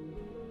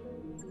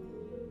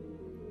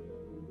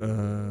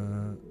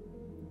 You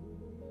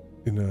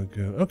know,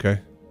 good. Okay.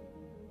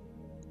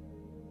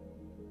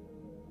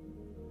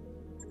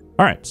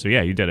 All right, so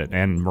yeah, you did it,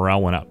 and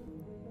morale went up.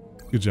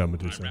 Good job,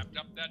 Medusa. Wrapped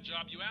up that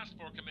job you asked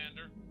for,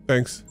 Commander.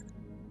 Thanks.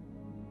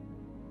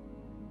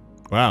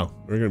 Wow,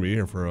 we're gonna be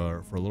here for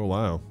a little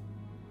while.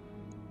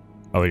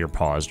 Oh, you're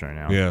paused right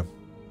now. Yeah.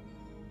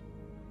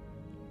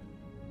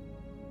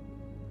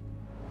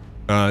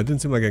 It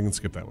didn't seem like I can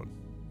skip that one.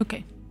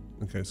 Okay.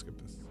 Okay,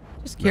 skip this.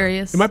 Just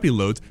curious. It might be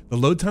loads. The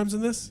load times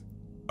in this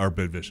are a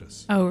bit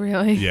vicious. Oh,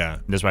 really? Yeah.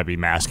 This might be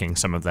masking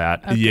some of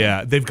that. Okay.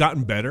 Yeah, they've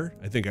gotten better.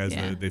 I think as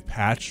Yeah. they've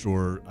patched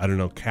or, I don't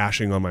know,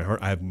 caching on my heart.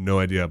 I have no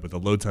idea, but the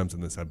load times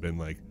in this have been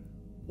like,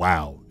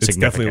 wow. It's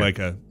definitely like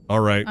all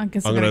right. I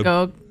guess I'm I'm gonna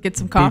go get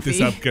some boot coffee.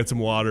 this up, get some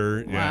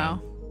water.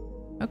 Wow.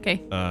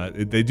 Okay.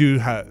 They do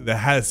have, that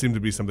has seemed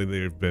to be something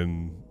they've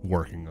been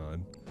working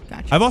on.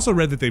 Gotcha. I've also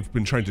read that they've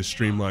been trying to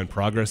streamline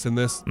progress in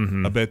this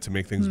a bit to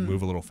make things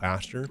move a little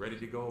faster. Ready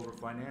to go over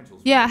financials.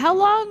 Yeah. How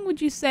long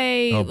would you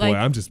say? Oh boy, like,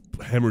 I'm just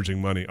hemorrhaging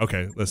money.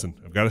 Okay, listen,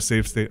 I've got a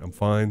save state. I'm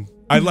fine.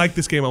 I like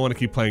this game. I want to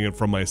keep playing it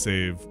from my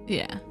save.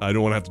 Yeah. I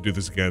don't want to have to do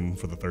this again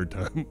for the third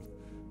time.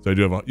 So I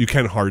do have you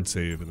can hard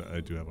save, and I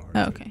do have a hard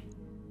save. Okay.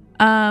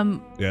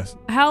 Yes.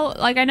 How,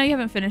 like, I know you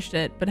haven't finished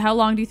it, but how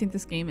long do you think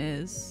this game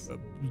is?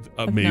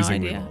 I have no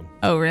Amazingly idea. long.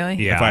 Oh, really?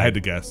 Yeah. If I had to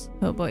guess.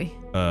 Oh boy.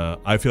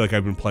 I feel like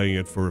I've been playing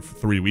it for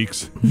 3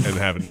 weeks and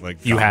haven't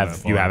like. You gotten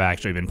have that far.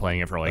 actually been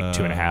playing it for like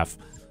 2.5.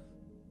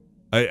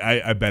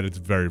 I bet it's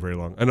very, very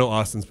long. I know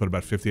Austin's put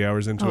about 50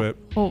 hours into it.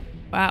 Oh,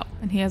 wow.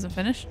 And he hasn't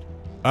finished?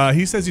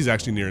 He says he's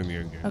actually nearing the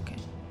end game. Okay.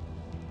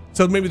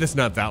 So maybe that's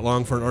not that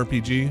long for an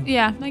RPG.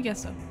 Yeah, I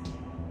guess so.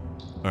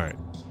 All right.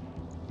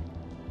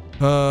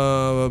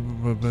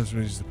 Let's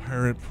use the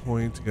pirate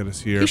point to get us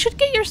here. You should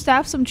get your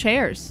staff some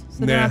chairs so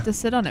they Nah. don't have to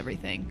sit on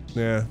everything.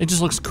 Yeah. It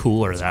just looks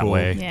cooler that cool.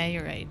 way. Yeah,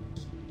 you're right.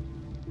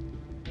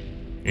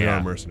 We Yeah.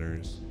 are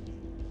mercenaries.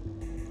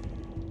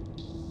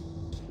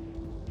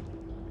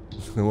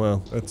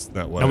 Well, that's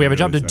not what. No, we have a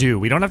job to really do.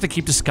 We don't have to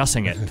keep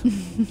discussing it.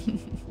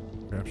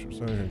 Capture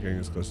something, getting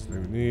as close as they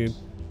would need.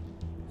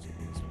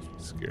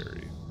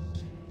 Scary.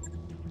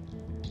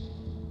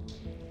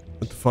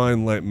 But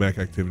define light mech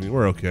activity.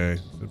 We're okay.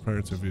 So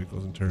pirates have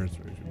vehicles and turrets.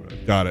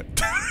 Got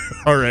it.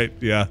 All right.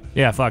 Yeah.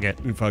 Yeah, fuck it.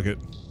 Fuck it.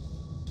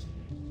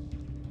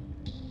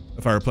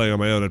 If I were playing on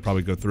my own, I'd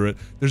probably go through it.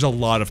 There's a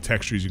lot of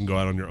text trees you can go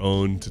out on your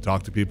own to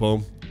talk to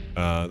people.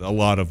 A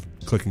lot of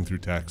clicking through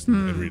text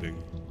and reading.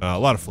 A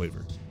lot of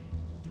flavor.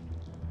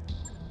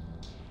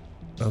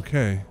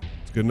 Okay.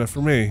 It's good enough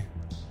for me.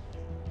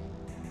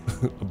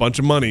 A bunch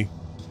of money.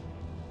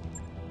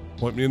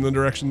 Point me in the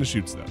direction to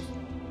shoot stuff.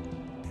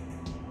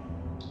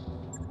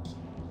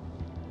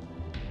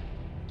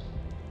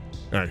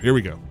 All right, here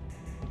we go.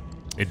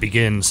 It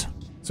begins.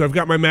 So I've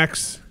got my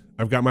mechs.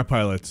 I've got my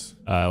pilots.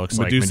 Looks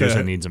like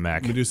Medusa needs a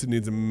mech. Medusa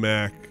needs a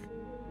mech.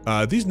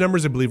 These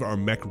numbers, I believe, are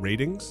mech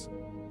ratings.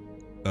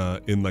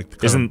 In like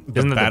the Isn't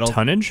the that battle. the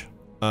tonnage?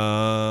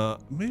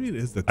 Maybe it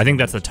is the. I think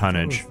that's the I thought it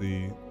tonnage. was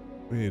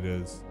maybe it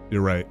is.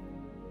 You're right.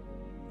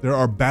 There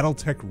are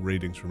BattleTech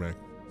ratings for mechs,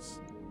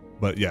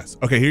 but yes.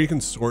 Okay, here you can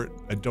sort.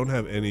 I don't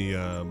have any.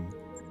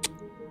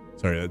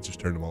 Sorry, I just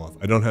turned them all off.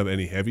 I don't have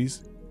any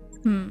heavies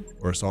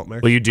or assault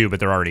mechs. Well, you do, but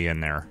they're already in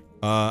there.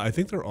 I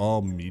think they're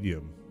all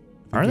medium.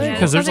 Are they? Yeah,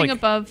 Because there's there's nothing like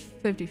above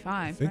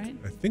 55, right?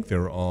 I think they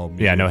were all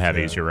medium. yeah, no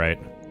heavies. You're right.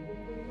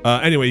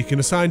 Anyway, you can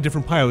assign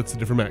different pilots to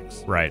different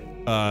mechs. Right.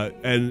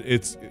 And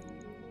it's,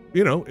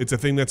 you know, it's a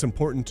thing that's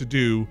important to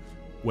do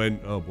when,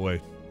 oh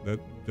boy, that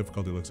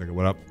difficulty looks like it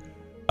went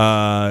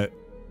up.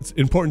 It's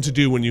important to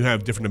do when you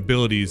have different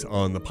abilities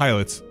on the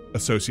pilots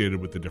associated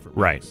with the different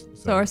Right.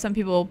 mechs. So are some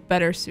people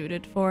better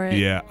suited for it?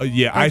 Yeah,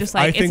 yeah, Or just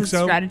like I think it's a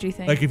so. strategy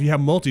thing? Like if you have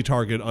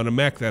multi-target on a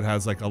mech that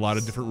has like a lot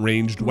of different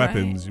ranged Right.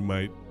 weapons, it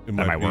might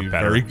might be work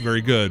better. very,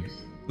 very good.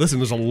 Listen,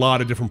 there's a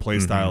lot of different play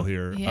style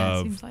here. Yeah, it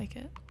of, seems like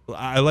it.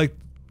 I like,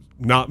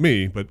 not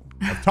me, but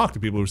I've talked to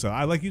people who say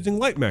I like using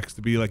light mechs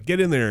to be like get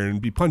in there and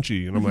be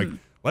punchy, and I'm like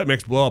light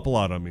mechs blow up a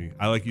lot on me.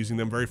 I like using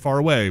them very far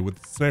away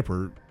with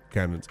sniper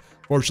cannons.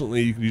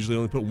 Fortunately, you can usually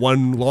only put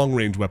one long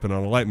range weapon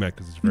on a light mech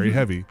because it's very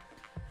heavy.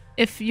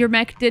 If your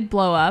mech did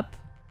blow up,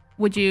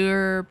 would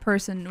your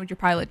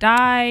pilot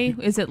die?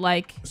 Is it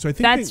like So I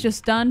think that's they-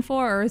 just done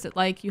for, or is it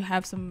like you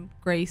have some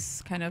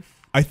grace kind of?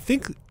 I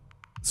think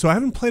so. I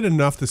haven't played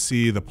enough to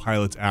see the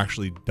pilots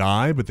actually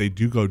die, but they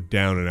do go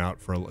down and out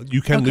for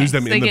you can Okay, lose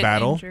them so in they the get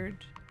battle. injured.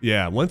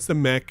 Yeah, once the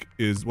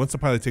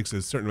pilot takes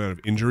a certain amount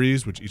of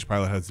injuries, which each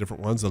pilot has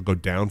different ones, they'll go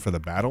down for the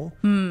battle,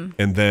 and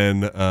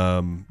then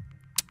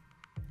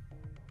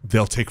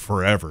they'll take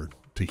forever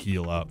to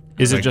heal up.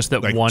 Is it just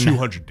that like one-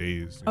 200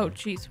 days? Oh,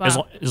 jeez, wow.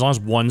 As long as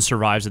one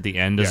survives at the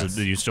end, Yes.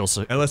 do you still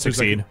Unless there's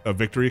succeed? like a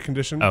victory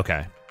condition.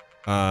 Okay.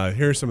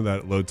 Here's some of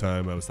that load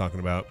time I was talking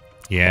about.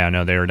 Yeah,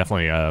 no, they were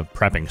definitely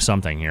prepping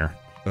something here.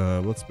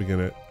 Let's begin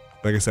it.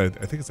 Like I said,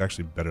 I think it's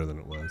actually better than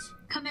it was.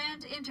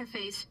 Command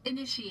interface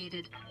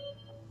initiated.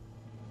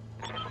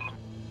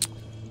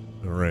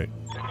 All right.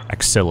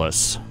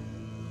 Axillus.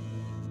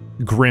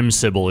 Grim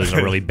Sybil is a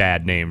really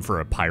bad name for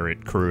a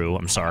pirate crew.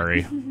 I'm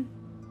sorry.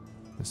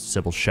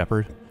 Sybil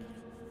Shepherd.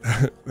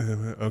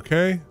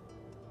 Okay.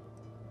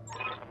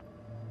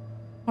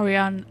 Are we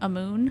on a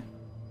moon?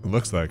 It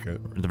looks like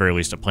it. At the very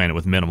least, a planet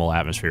with minimal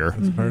atmosphere.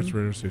 Pirates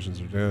radar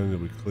stations are down. You'll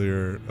be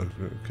clear.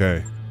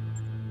 Okay.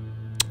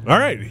 All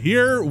right,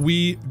 here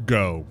we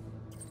go.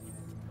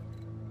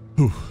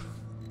 Whew.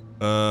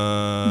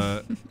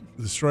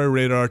 Destroy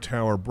radar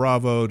tower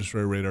Bravo.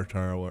 Destroy radar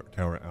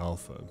tower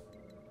Alpha.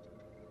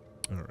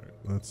 All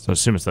right. So I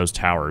assume it's those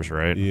towers,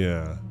 right?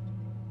 Yeah.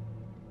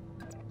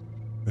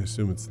 I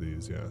assume it's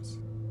these, yes.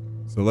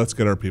 So let's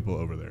get our people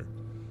over there.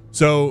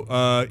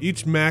 So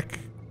each mech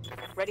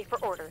Ready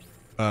for orders.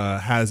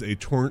 has a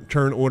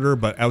turn order,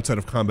 but outside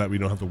of combat, we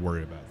don't have to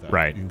worry about that.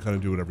 Right. You can kind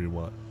of do whatever you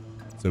want.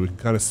 So we can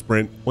kind of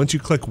sprint. Once you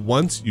click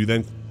once, you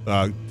then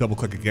double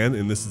click again,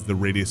 and this is the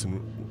radius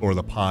or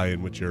the pie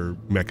in which your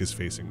mech is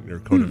facing, your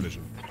cone of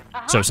vision.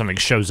 So if something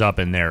shows up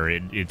in there,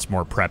 it's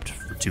more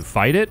prepped to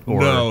fight it?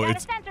 Or? No,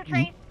 it's...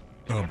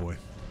 Oh, boy.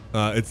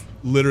 It's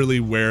literally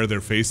where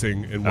they're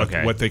facing and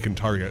what they can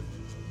target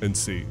and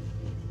see.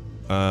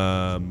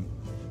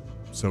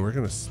 So we're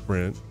going to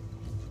sprint.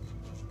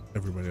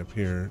 Everybody up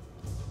here.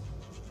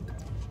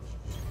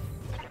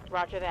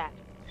 Roger that.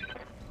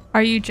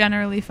 Are you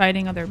generally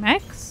fighting other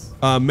mechs?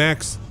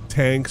 Mechs,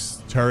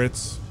 tanks,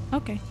 turrets,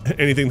 Okay.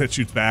 anything that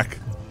shoots back.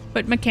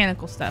 But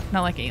mechanical stuff,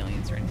 not like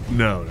aliens or anything.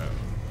 No.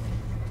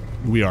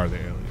 We are the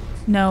aliens.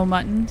 No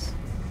muttons.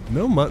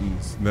 No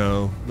muttons.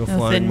 No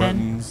flying thin men?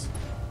 muttons.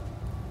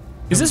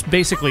 Is this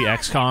basically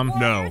XCOM?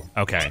 No.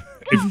 Okay.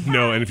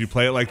 And if you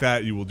play it like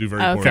that, you will do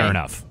very poorly. Fair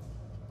enough.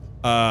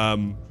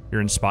 Um,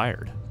 You're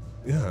inspired.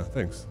 Yeah,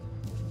 thanks.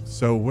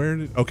 So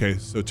okay,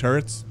 so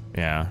turrets?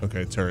 Yeah.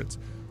 Okay, turrets.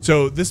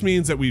 So this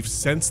means that we've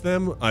sensed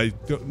them.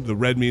 The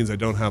red means I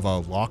don't have a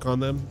lock on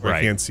them, or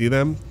I can't see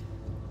them.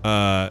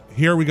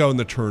 Here we go in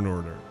the turn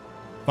order.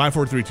 5,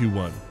 4, 3, 2,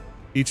 1.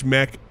 Each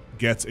mech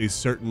gets a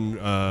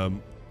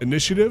certain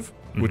initiative,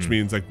 which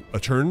means like a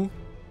turn.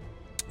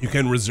 You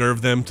can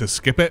reserve them to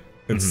skip it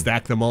and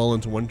stack them all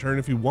into one turn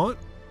if you want.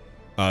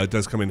 It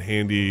does come in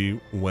handy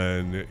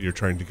when you're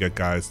trying to get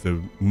guys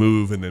to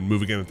move and then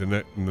move again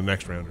in the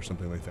next round or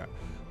something like that.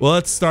 Well,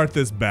 let's start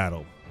this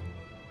battle.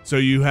 So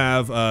you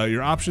have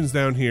your options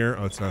down here.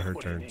 Oh, it's not her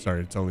turn.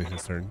 Sorry, it's only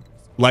his turn.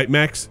 Light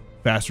mechs,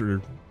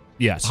 faster,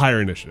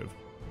 higher initiative.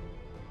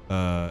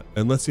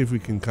 And let's see if we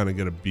can kind of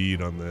get a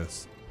bead on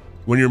this.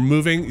 When you're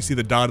moving, you see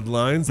the dotted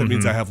lines. That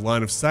means I have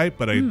line of sight,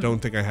 but I don't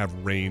think I have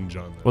range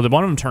on them. Well, the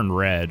one of them turned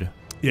red.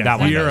 Yeah, that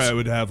one here does. I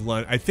would have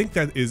line. I think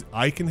that is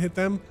I can hit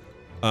them.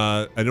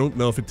 I don't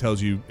know if it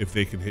tells you if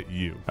they can hit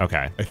you.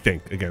 Okay. I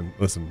think. Again,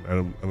 listen, I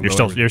don't You're know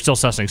still everything. you're still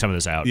sussing some of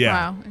this out.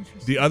 Yeah. Wow,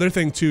 interesting. The other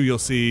thing too, you'll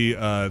see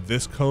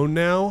this cone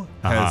now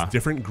has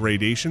different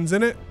gradations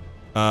in it.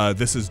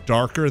 This is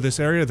darker, this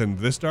area, than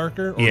this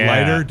darker, or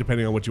lighter,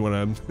 depending on what you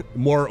want to.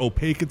 More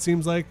opaque, it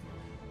seems like.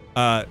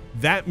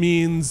 That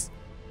means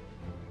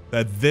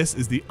that this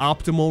is the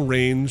optimal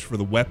range for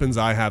the weapons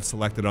I have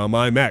selected on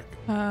my mech.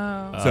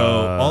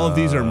 So all of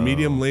these are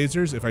medium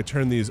lasers. If I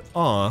turn these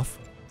off,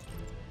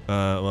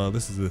 well,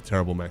 this is a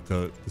terrible mech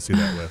to see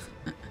that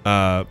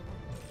with.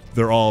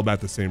 They're all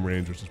about the same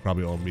range, which is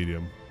probably all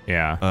medium.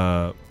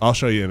 Yeah. I'll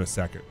show you in a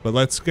second. But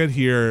let's get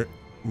here.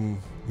 You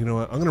know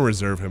what? I'm going to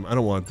reserve him. I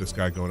don't want this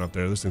guy going up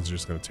there. This thing's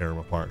just going to tear him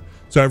apart.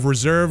 So I've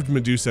reserved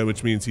Medusa,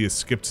 which means he has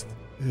skipped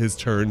his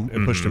turn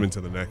and pushed him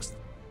into the next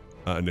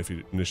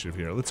initiative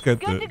here. Let's get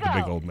the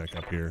big old mech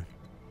up here.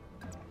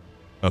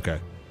 Okay.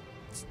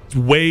 It's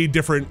way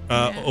different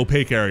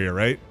opaque area,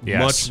 right?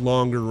 Yes. Much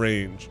longer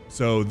range.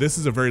 So this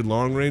is a very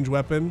long range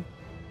weapon,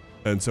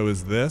 and so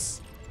is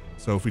this.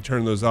 So if we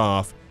turn those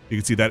off, you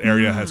can see that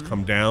area has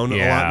come down a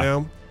lot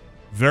now.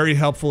 Very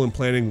helpful in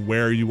planning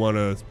where you want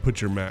to put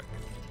your mech.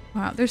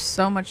 Wow, there's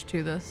so much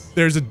to this.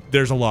 There's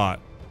a lot.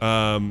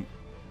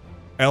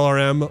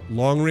 LRM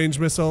long range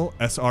missile,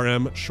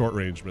 SRM short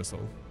range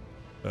missile.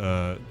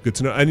 Good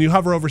to know. And you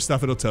hover over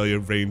stuff, it'll tell you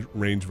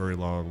range very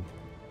long,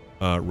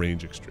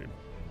 range extreme.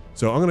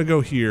 So I'm gonna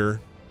go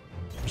here.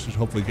 This should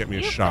hopefully get me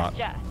a shot.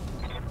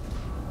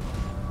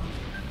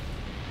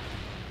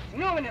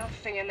 No one else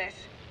singing this.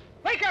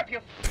 Wake up, you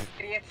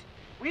idiots.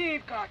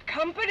 We've got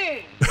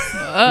company.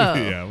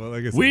 Yeah, well,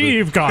 I guess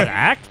we've got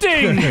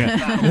acting.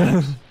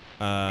 You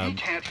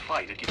can't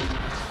fight it.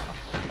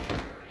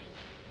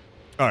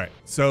 All right,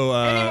 so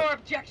Any more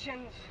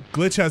objections?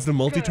 Glitch has the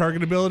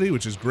multi-target ability,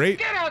 which is great.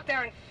 Get out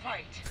there and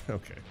fight.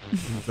 Okay.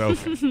 So,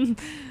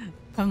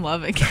 I'm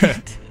loving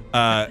it.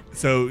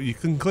 so you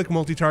can click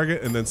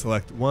multi-target and then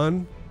select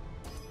 1,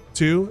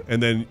 2,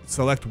 and then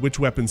select which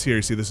weapons here.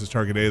 You see this is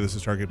target A, this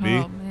is target B.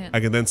 Oh, man. I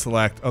can then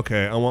select,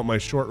 okay, I want my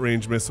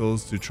short-range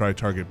missiles to try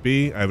target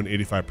B. I have an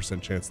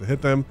 85% chance to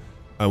hit them.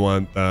 I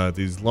want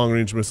these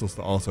long-range missiles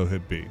to also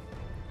hit B.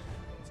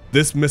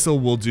 This missile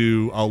will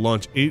do, I'll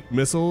launch 8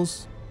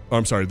 missiles. Oh,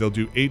 I'm sorry, they'll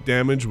do 8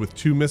 damage with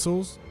 2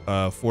 missiles,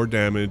 4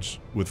 damage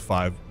with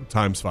 5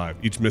 times 5.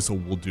 Each missile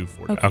will do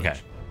 4 damage. Okay.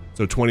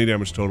 So 20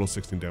 damage total,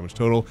 16 damage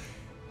total.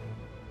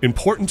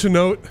 Important to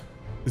note,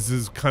 this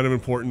is kind of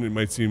important, it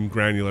might seem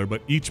granular,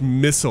 but each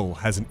missile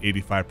has an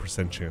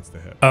 85% chance to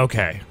hit.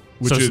 Okay.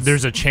 Which So is-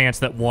 there's a chance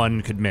that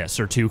one could miss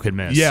or two could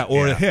miss. Yeah,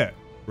 or a hit.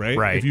 right?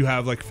 Right. If you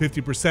have like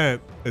 50%,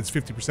 it's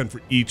 50%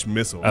 for each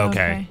missile.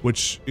 Okay.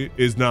 Which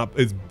is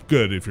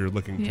good if you're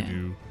looking to Yeah.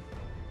 do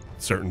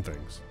certain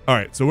things. All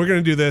right, so we're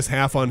going to do this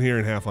half on here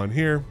and half on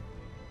here.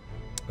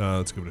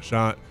 Let's give it a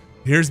shot.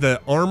 Here's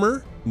the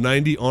armor,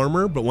 90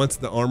 armor, but once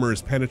the armor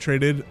is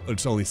penetrated,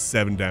 it's only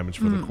 7 damage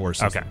for the core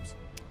systems.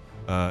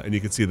 And you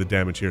can see the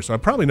damage here. So I'm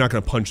probably not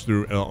going to punch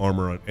through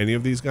armor on any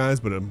of these guys,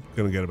 but I'm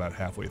going to get about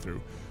halfway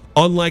through.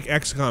 Unlike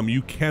XCOM,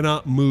 you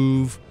cannot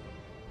move,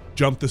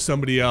 jump to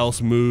somebody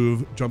else,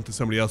 move, jump to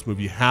somebody else, move.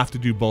 You have to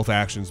do both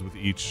actions with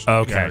each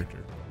character.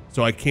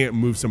 So I can't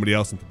move somebody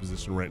else into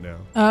position right now.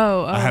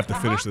 I have to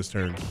finish this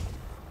turn.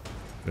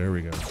 There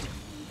we go.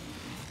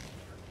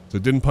 So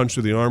it didn't punch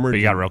through the armor. But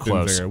you got real didn't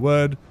close. think I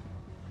would.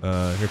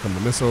 Here come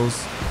the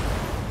missiles.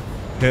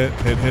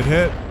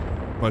 Hit.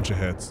 Bunch of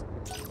hits.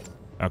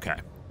 Okay.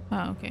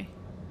 Oh, okay.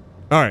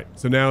 All right.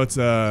 So now it's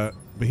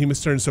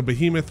Behemoth's turn. So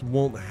Behemoth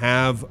won't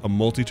have a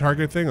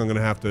multi-target thing. I'm going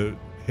to have to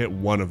hit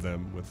one of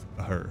them with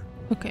her.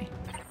 Okay.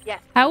 Yes.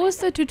 How was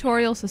the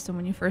tutorial system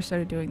when you first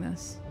started doing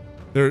this?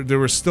 There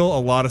was still a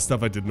lot of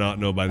stuff I did not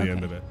know by the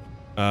end of it.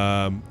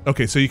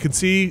 Okay, so you can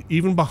see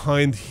even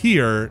behind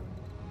here,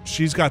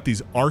 she's got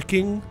these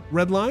arcing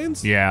red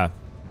lines. Yeah.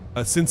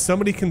 Since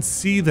somebody can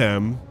see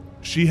them,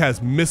 she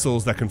has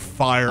missiles that can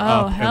fire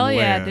up and land. Oh, hell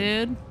yeah,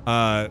 dude.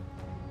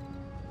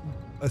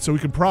 So we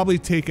could probably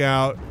take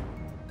out,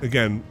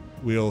 again,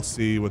 we'll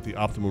see what the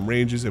optimum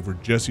range is if we're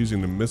just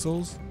using the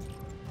missiles.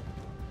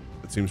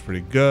 That seems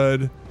pretty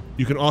good.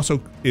 You can also,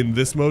 in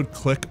this mode,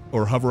 click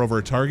or hover over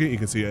a target. You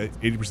can see an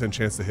 80%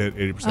 chance to hit,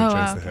 80%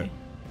 chance to hit.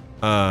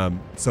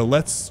 So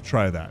let's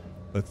try that.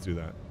 Let's do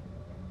that.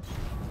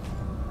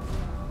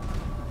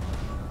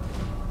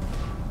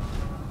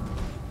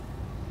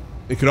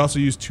 You could also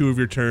use 2 of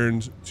your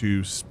turns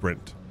to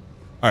sprint.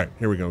 All right,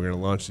 here we go. We're going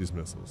to launch these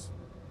missiles.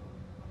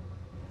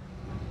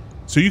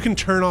 So you can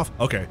turn off,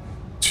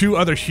 2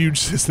 other huge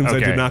systems I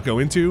did not go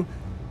into.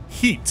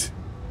 Heat,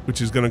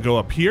 which is going to go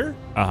up here.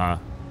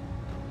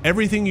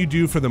 Everything you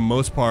do for the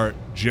most part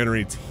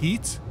generates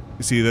heat.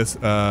 You see this?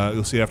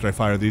 You'll see after I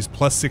fire these.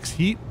 +6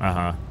 heat.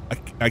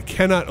 I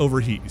cannot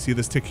overheat. You see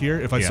this tick here?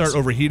 If I start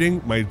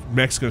overheating, my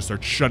mech's going to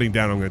start shutting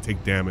down. I'm going to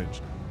take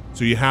damage.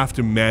 So you have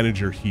to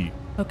manage your heat.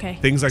 Okay.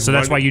 Things like so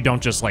that's why you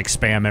don't just like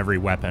spam every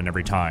weapon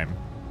every time.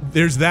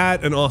 There's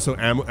that, and also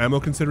ammo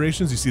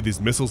considerations. You see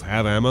these missiles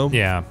have ammo.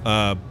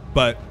 Yeah.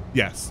 But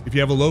yes, if you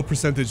have a low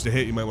percentage to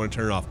hit, you might want to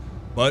turn it off.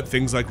 But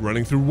things like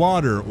running through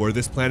water, or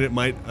this planet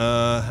might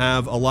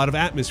have a lot of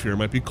atmosphere, it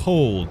might be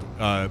cold.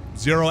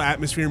 0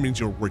 atmosphere means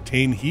you'll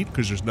retain heat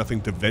because there's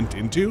nothing to vent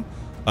into.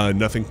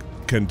 Nothing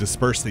can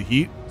disperse the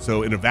heat.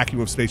 So in a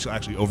vacuum of space, you'll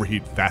actually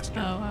overheat faster.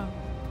 Oh,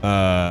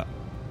 wow.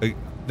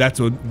 That's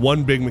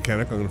one big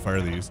mechanic. I'm going to fire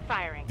these.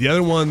 The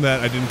other one that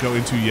I didn't go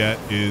into yet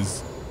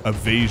is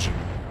evasion.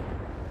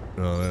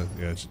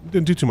 It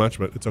didn't do too much,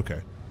 but it's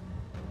okay.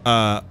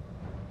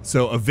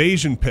 So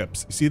evasion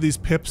pips. You see these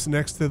pips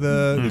next to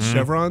the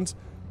chevrons?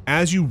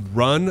 As you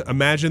run,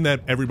 imagine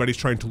that everybody's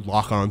trying to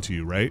lock onto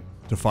you, right?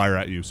 To fire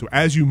at you. So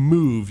as you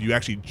move, you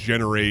actually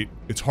generate,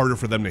 it's harder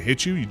for them to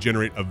hit you. You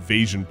generate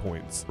evasion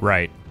points.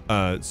 Right.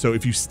 So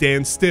if you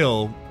stand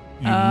still,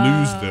 you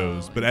lose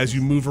those. But as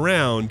you move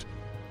around,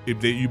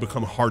 you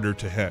become harder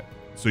to hit.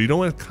 So you don't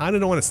want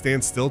to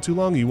stand still too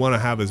long. You want to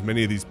have as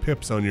many of these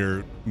pips on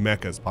your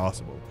mech as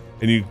possible.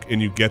 And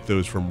you get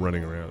those from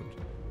running around.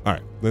 All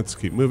right, let's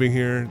keep moving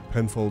here.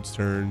 Penfold's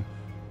turn.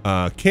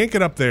 Can't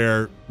get up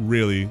there,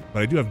 really,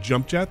 but I do have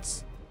jump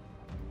jets,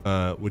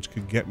 which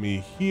could get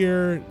me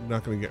here.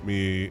 Not going to get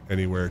me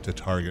anywhere to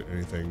target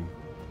anything.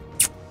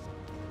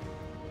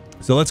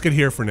 So let's get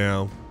here for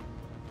now.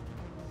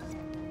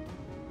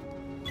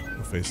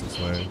 We'll face this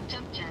way.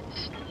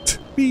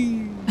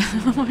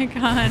 Oh my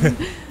god.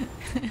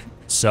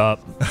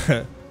 Sup?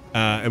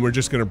 And we're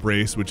just going to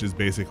brace, which is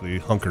basically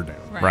hunker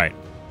down. Right.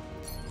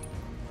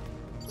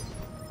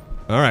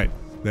 All right,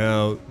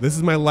 now this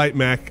is my light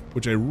mech,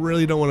 which I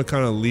really don't want to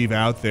kind of leave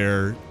out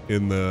there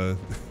in the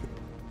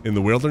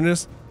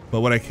wilderness.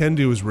 But what I can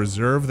do is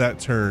reserve that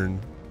turn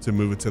to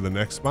move it to the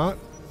next spot.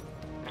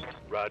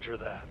 Roger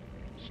that.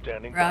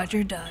 Standing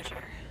Roger,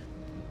 Dodger.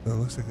 Oh,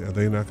 looks like are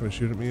they not going to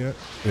shoot at me yet?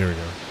 There we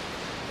go.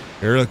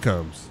 Here it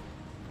comes.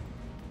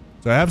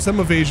 So I have some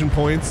evasion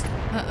points,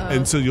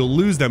 and so you'll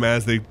lose them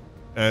as you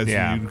take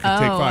fire.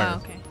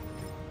 Wow, okay.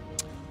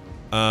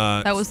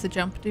 That was the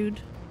jump dude.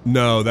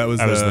 No, that was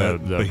the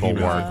behemoth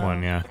bulwark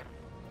one, yeah.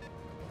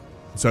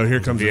 So here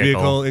comes the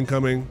vehicle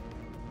incoming.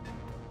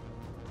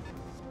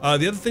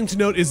 The other thing to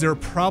note is there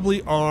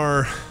probably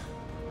are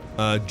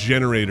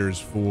generators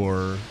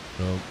for.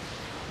 Oh,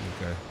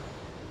 okay.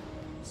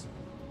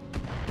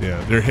 Yeah,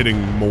 they're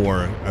hitting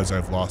more as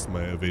I've lost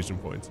my evasion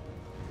points.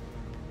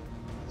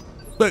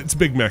 But it's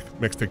big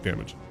mechs take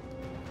damage.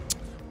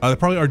 There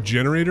probably are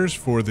generators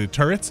for the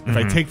turrets. If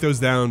I take those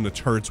down, the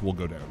turrets will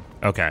go down.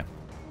 Okay.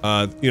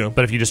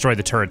 But if you destroy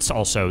the turrets,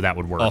 also that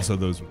would work. Also,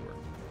 those would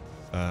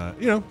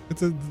work.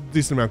 It's a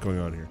decent amount going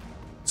on here.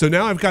 So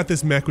now I've got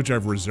this mech which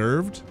I've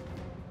reserved,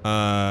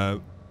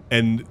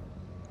 and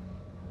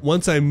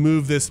once I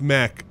move this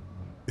mech,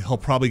 he'll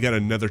probably get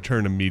another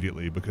turn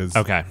immediately because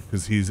Okay.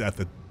 because he's at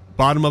the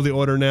bottom of the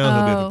order now.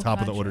 He'll be at the top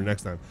of the gotcha. order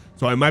next time.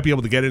 So I might be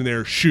able to get in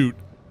there, shoot,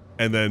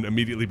 and then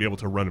immediately be able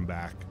to run him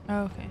back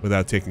Okay.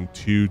 without taking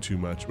too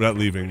much, without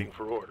leaving Waiting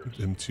for orders.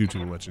 him too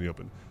much in the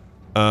open.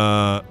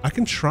 I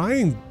can try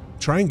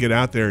and get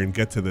out there and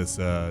get to this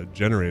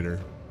generator.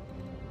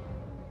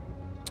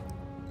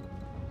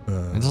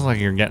 It looks like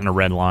you're getting a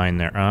red line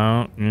there.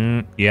 Oh,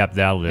 yep,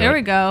 that'll do There it.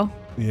 we go.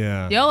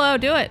 Yeah. YOLO,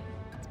 do it.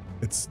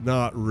 It's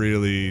not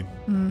really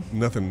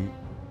nothing.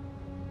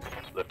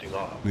 Lifting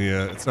off.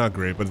 Yeah, it's not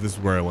great, but this is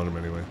where I want him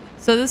anyway.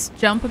 So this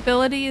jump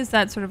ability, is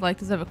that sort of like,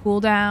 does it have a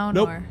cooldown?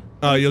 Nope.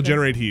 Or? You'll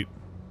generate heat.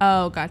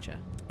 Oh, gotcha.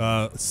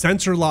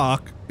 Sensor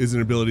lock is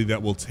an ability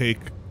that will take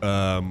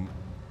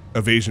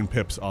evasion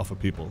pips off of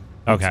people.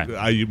 Okay.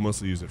 I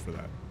mostly use it for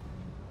that.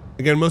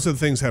 Again, most of the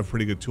things have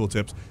pretty good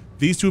tooltips.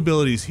 These two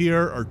abilities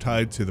here are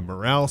tied to the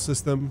morale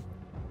system,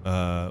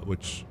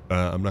 which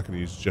I'm not going to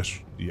use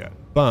just yet.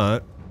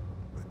 But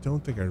I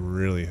don't think I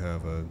really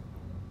have a...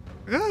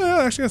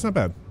 actually, that's not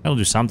bad. That'll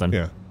do something.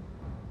 Yeah.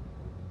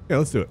 Yeah,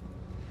 let's do it.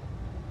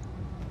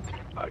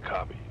 I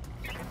copy.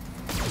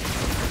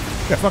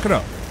 Yeah, fuck it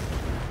up.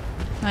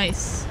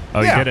 Nice.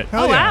 Oh, Yeah. you did it.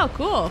 Hell Oh, yeah. wow,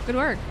 cool. Good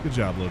work. Good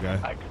job, little guy.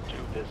 I could do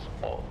this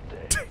all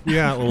day.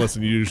 Yeah, well,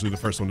 listen, you're usually the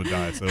first one to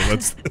die, so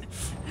let's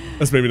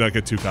maybe not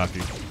get too cocky.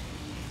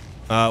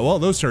 Well,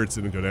 those turrets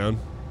didn't go down.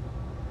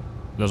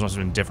 Those must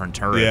have been different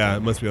turrets. Yeah,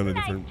 it must be on a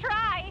different...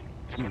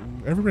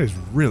 Everybody's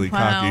really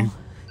Wow. cocky.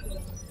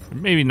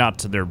 Maybe not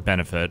to their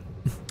benefit.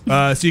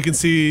 So you can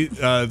see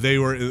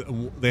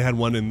they had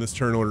one in this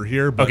turn order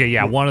here. But Okay,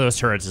 yeah, one of those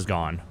turrets is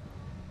gone.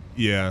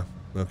 Yeah.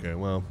 Okay,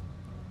 well.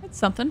 That's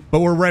something. But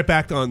we're right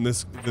back on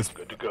this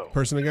Good to go.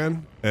 person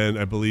again, and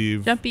I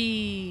believe...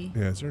 Jumpy.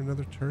 Yeah, is there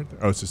another turret there?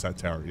 Oh, it's just that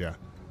tower, yeah.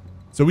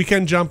 So we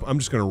can jump. I'm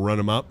just going to run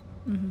them up.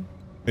 Mm-hmm.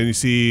 And you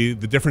see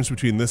the difference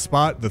between this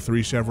spot, the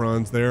 3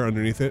 chevrons there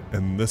underneath it,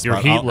 and this Your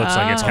spot. heat looks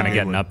like it's Oh. kind of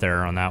getting up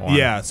there on that one.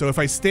 Yeah, so if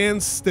I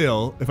stand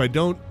still, if I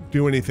don't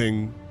do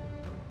anything,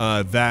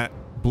 that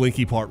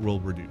blinky part will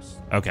reduce.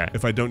 Okay.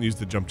 If I don't use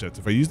the jump jets.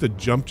 If I use the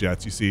jump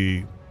jets, you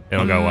see,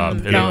 It'll go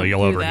up. don't You'll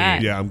do overheat.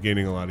 that. yeah, I'm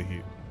gaining a lot of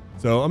heat.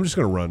 So I'm just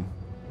going to run.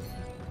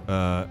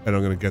 And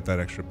I'm going to get that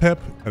extra pip,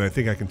 and I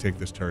think I can take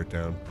this turret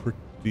down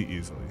pretty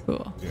easily.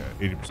 Cool. Yeah,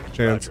 80%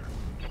 chance. Roger.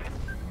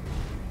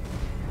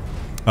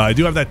 I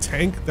do have that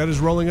tank that is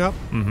rolling up.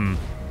 Mm-hmm.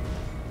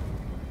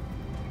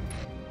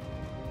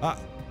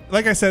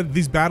 Like I said,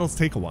 these battles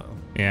take a while.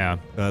 Yeah.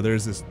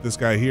 There's this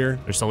guy here,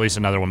 There's at least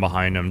another one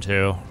behind him,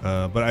 too.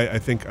 but I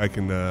think I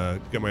can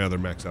get my other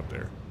mechs up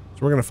there.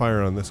 So we're going to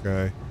fire on this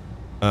guy.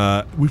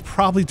 We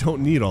probably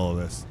don't need all of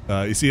this.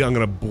 You see, I'm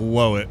going to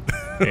blow it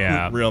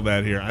Yeah. real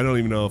bad here. I don't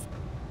even know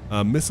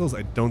if missiles,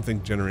 I don't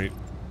think, generate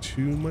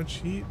too much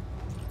heat.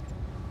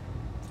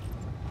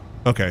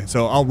 Okay,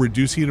 so I'll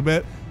reduce heat a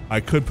bit. I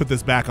could put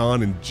this back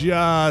on and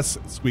just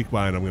squeak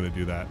by, and I'm going to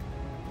do that.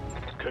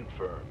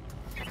 Confirmed.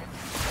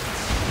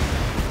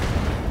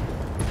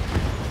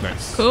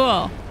 Nice.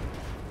 Cool.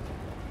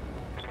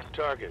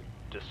 Target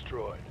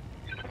destroyed.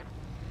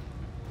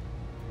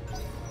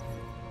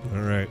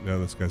 All right, now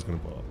this guy's going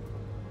to blow up.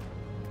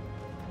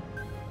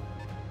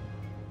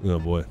 Oh,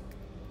 boy.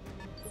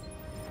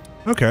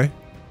 Okay.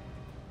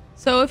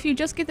 So if you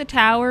just get the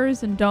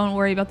towers and don't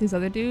worry about these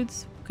other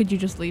dudes, could you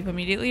just leave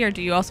immediately, or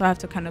do you also have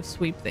to kind of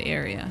sweep the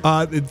area?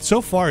 So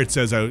far, it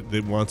says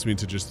it wants me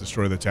to just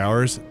destroy the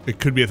towers. It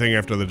could be a thing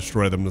after they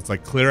destroy them. It's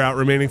like clear out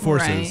remaining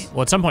forces. Right.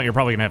 Well, at some point, you're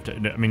probably going to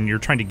have to... I mean, you're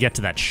trying to get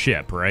to that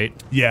ship, right?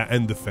 Yeah,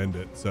 and defend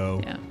it.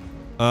 So,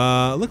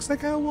 Yeah. looks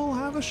like I will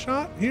have a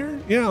shot here.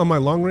 Yeah, on my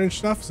long range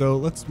stuff. So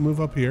let's move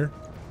up here.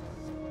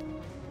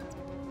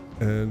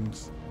 And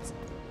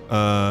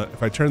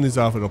if I turn these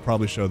off, it'll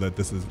probably show that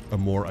this is a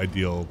more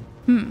ideal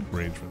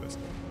range for this.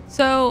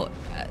 So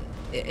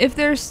if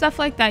there's stuff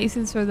like that, you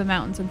see sort of the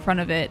mountains in front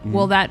of it,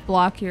 will that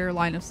block your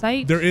line of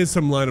sight? There is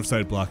some line of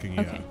sight blocking.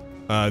 Yeah.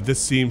 Okay. This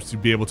seems to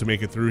be able to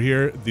make it through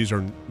here. These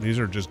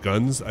are just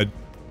guns.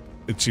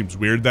 It seems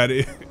weird that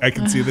I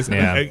can see this.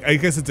 Yeah. I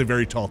guess it's a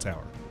very tall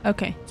tower.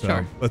 Okay, So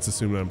sure. let's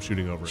assume that I'm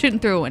shooting over Shooting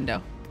through a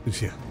window.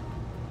 it. Yeah.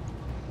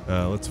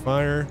 Let's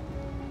fire.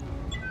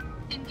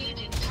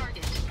 Engaging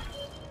target.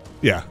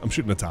 Yeah, I'm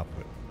shooting the top of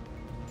it.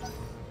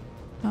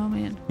 Oh,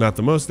 man. Not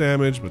the most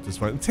damage, but this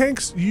fine.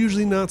 Tanks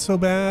usually not so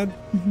bad.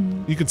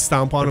 You could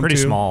stomp on They're them pretty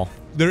too. small.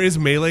 There is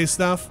melee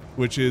stuff,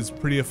 which is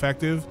pretty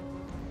effective.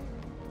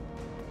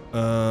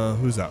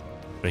 Who's up?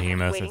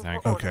 Behemoth, I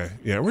think. Okay,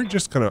 yeah, we're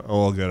just gonna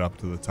all get up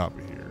to the top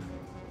of here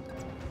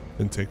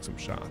and take some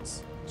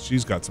shots.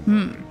 She's got some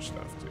long-range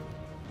stuff too.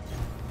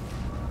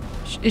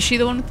 Is she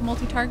the one with the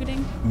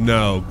multi-targeting?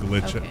 No,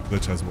 Glitch. Okay.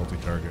 Glitch has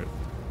multi-target.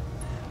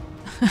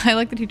 I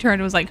like that he turned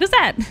and was like, who's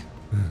that?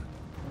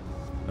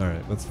 All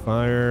right, let's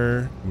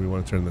fire. We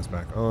want to turn this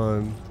back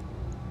on.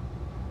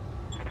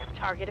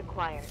 Target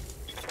acquired.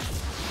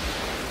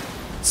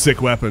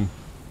 Sick weapon.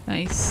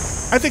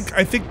 Nice. I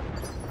think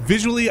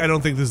visually, I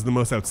don't think this is the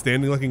most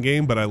outstanding looking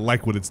game, but I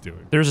like what it's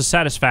doing. There's a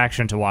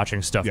satisfaction to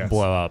watching stuff Yes.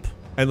 blow up.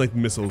 And like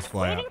missiles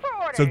fly out. Waiting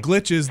for So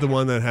Glitch is the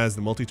one that has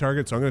the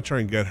multi-target, so I'm going to try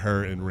and get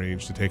her in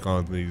range to take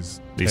on these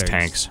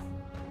tanks.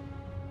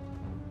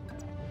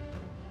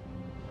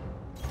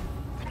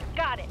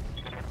 Got it.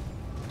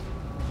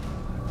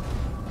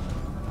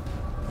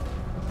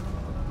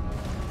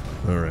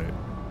 All right.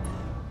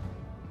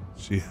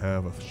 Does she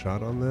have a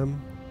shot on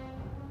them?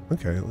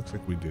 Okay, it looks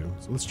like we do.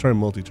 So let's try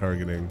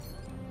multi-targeting.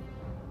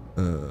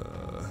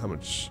 How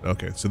much?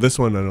 Okay, so this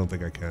one I don't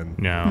think I can.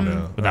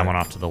 No. Put that one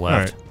off to the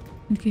left.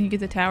 Right. Can you get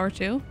the tower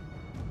too?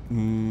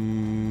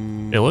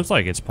 It looks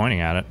like it's pointing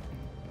at it.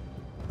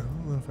 I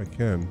don't know if I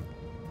can.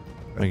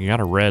 Like you got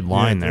a red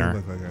line it there.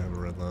 Look like I have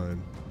a red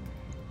line.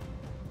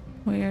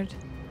 Weird.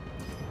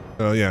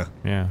 Oh yeah.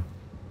 Yeah.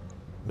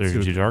 There's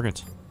your 2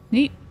 targets.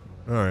 Neat.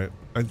 All right.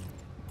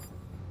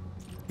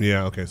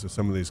 Yeah. Okay. So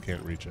some of these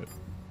can't reach it.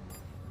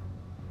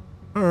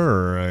 All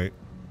right.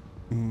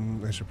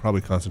 I should probably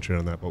concentrate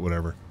on that, but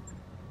whatever.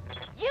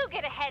 You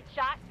get a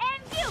headshot,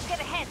 and you get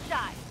a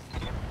headshot.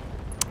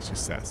 She's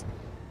sassy.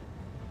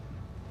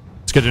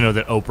 It's good to know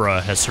that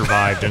Oprah has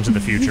survived into the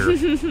future.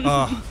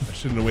 Oh, I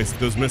shouldn't have wasted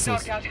those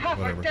missiles. Knocked out half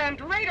our Whatever.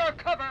 damned radar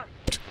cover.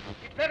 You'd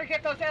better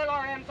get those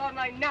LRMs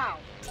online now,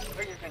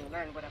 or you can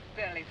learn what a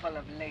belly full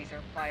of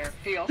laser fire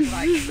feels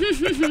like.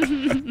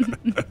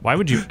 Why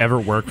would you ever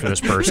work for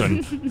this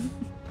person?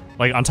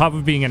 Like, on top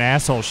of being an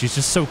asshole, she's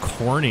just so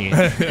corny.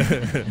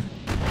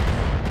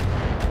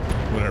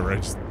 Whatever. I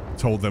just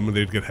told them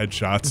they'd get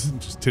headshots.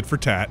 Just tit for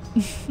tat.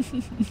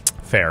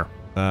 Fair.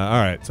 All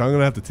right. So I'm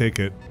gonna have to take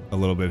it a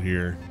little bit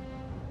here.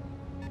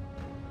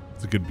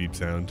 It's a good beep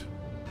sound.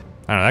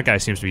 I don't know. That guy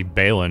seems to be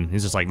bailing.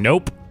 He's just like,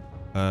 nope.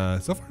 So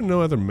far,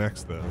 no other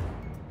mechs though.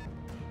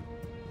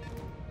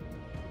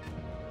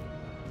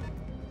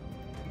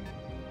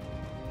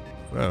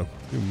 Wow.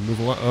 You move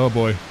a lot. Oh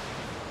boy.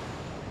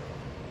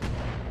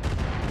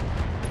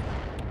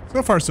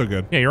 So far, so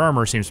good. Yeah, your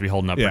armor seems to be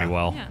holding up pretty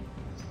well. Yeah.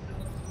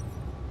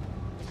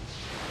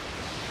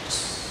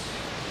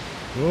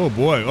 Oh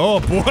boy. Oh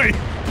boy.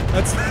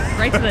 That's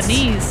Right to the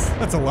knees.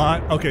 That's a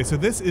lot. Okay, so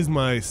this is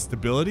my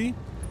stability.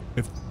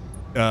 If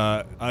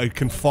I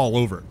can fall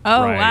over.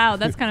 Oh, Right. wow.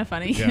 That's kind of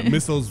funny. Yeah,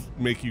 missiles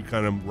make you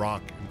kind of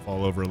rock and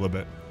fall over a little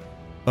bit.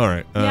 All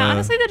right. Yeah,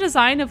 honestly, the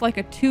design of like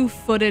a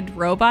 2-footed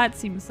robot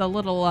seems a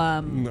little,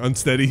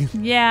 unsteady.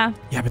 yeah.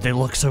 Yeah, but they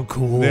look so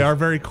cool. They are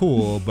very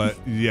cool, but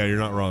yeah, you're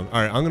not wrong.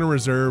 All right, I'm gonna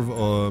reserve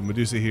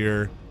Medusa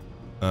here,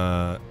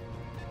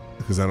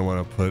 because I don't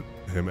want to put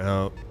him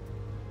out.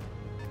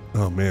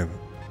 Oh man,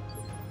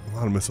 a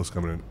lot of missiles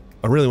coming in.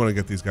 I really want to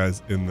get these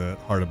guys in the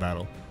heart of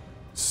battle.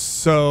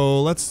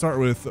 So let's start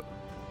with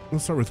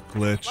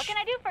Glitch. What can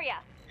I do for you?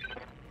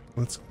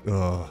 Let's.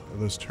 Are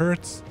those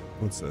turrets?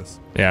 What's this?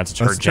 Yeah, it's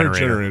a That's turret a turret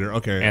generator.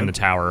 Okay. And the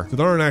tower. So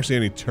there aren't actually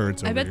any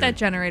turrets over I bet here. that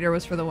generator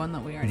was for the one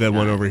that we already That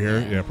one got. over here?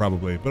 Yeah,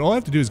 probably. But all I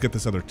have to do is get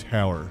this other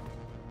tower.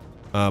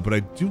 But I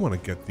do want to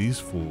get these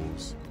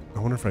fools. I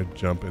wonder if I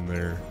jump in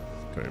there.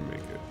 Can I make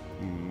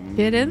it?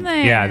 Get in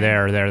there. Yeah,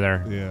 there.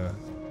 Yeah.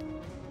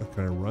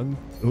 Can I run?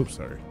 Oops,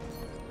 sorry.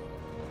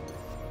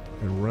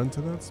 Can I run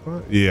to that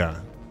spot? Yeah.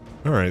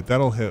 All right,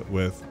 that'll hit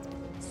with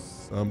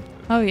something.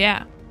 Oh,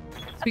 yeah.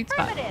 Sweet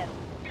spot. Affirmative.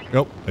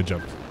 Nope, I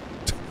jumped.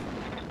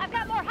 I've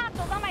got more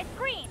hostiles on my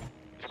screen.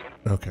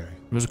 Okay.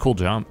 It was a cool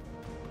jump.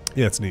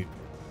 Yeah, it's neat.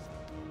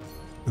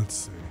 Let's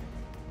see.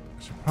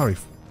 I should probably...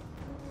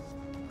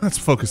 Let's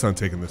focus on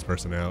taking this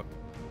person out.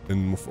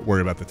 And we'll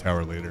worry about the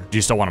tower later. Do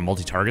you still want to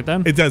multi-target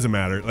them? It doesn't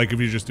matter. Like if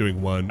you're just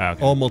doing one,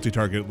 Okay. all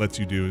multi-target lets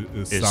you do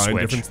is assign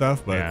switch. different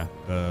stuff. But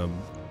Yeah.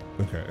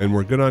 Okay, and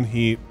we're good on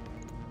heat.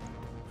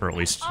 For at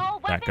least All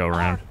that weapons go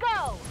around. are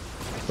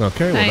go.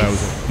 Okay, well that Nice.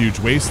 was a huge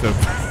waste of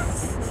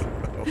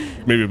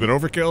maybe a bit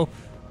overkill.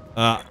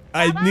 I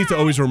need to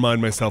always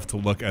remind myself to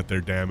look at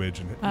their damage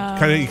and you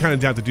kind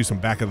of have to do some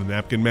back of the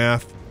napkin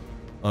math.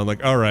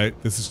 Like, all right,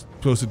 this is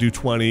supposed to do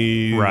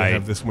 20. Right. I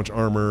have this much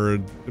armor.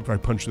 If I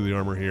punch through the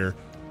armor here.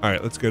 All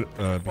right, let's get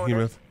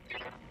Behemoth.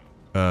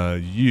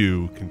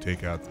 You can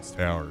take out this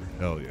tower.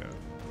 Hell yeah.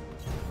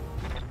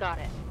 Got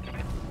it.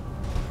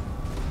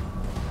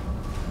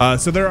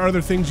 So there are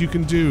other things you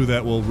can do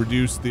that will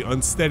reduce the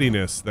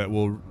unsteadiness, that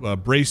will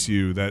brace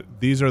you. That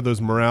these are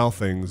those morale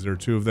things. There are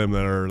 2 of them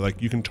that are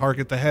like you can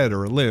target the head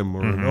or a limb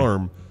or an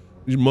arm,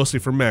 mostly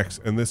for mechs,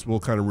 and this will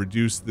kind of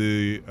reduce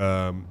the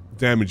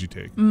damage you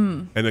take.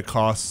 And it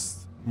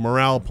costs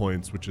morale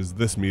points, which is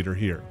this meter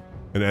here.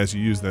 And as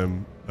you use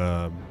them,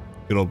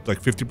 it'll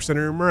like 50% of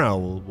your morale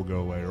will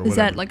go away. Or Is whatever.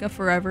 that like a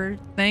forever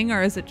thing,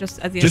 or is it just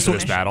at the end Just of for the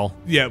this mission? battle.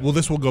 Yeah, well,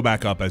 this will go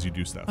back up as you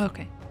do stuff.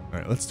 Okay. All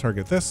right, let's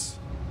target this.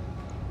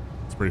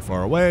 It's pretty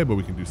far away, but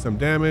we can do some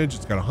damage.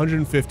 It's got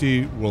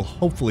 150. We'll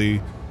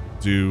hopefully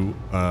do,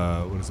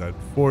 what is that?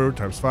 4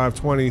 times 5,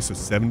 20, so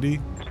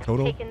 70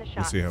 total. Taking the shot.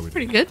 Let's see how we do.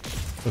 Pretty good.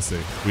 Let's see.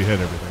 We hit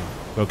everything.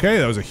 Okay,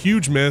 that was a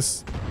huge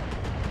miss.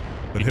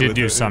 But You hit did with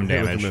do the- some hit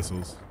with damage. the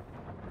missiles.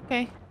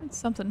 Okay. That's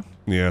something.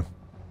 Yeah.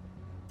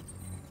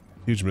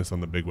 Huge miss on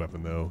the big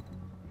weapon, though.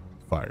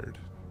 Fired.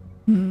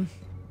 I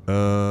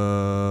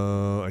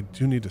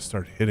do need to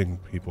start hitting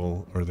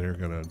people, or they're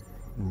gonna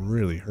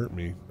really hurt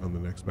me on the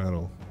next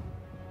battle.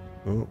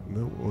 Oh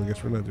no! Well, I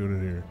guess we're not doing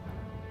it here.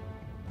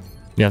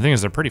 Yeah, the thing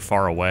is they're pretty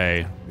far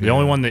away. The Yeah.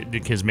 only one that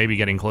is maybe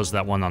getting close to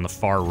that one on the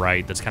far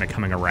right that's kind of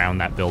coming around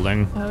that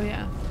building. Oh,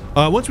 yeah.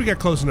 Once we get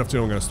close enough to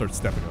it, I'm going to start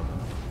stepping on them.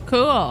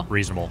 Cool.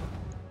 Reasonable.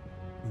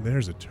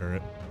 There's a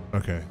turret.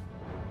 Okay.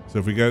 So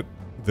if we get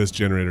this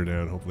generator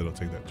down, hopefully it'll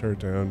take that turret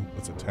down.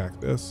 Let's attack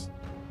this.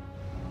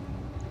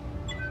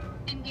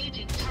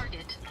 Engaging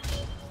target.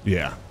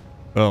 Yeah.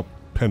 Oh,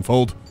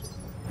 Penfold.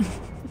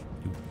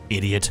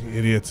 Idiot.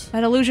 Idiot.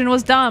 That illusion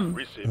was dumb.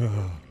 Receiving.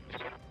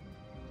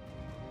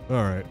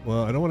 All right.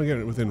 Well, I don't want to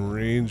get within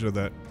range of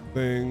that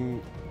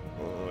thing.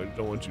 Oh, I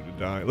don't want you to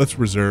die. Let's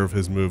reserve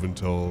his move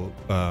until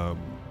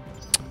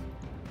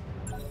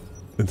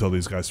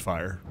these guys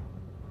fire.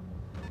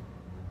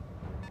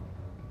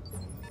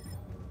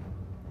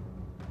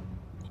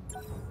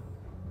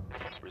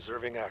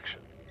 Reserving action.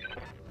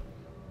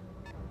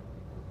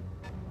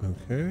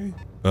 Okay.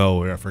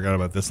 Oh, yeah, I forgot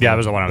about this. Yeah, that little-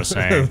 was the one I was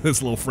saying.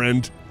 This little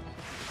friend.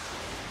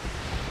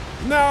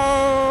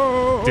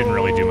 No. Didn't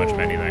really do much of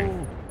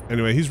anything.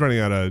 Anyway, he's running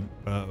out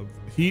of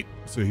heat,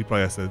 so he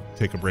probably has to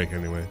take a break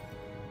anyway.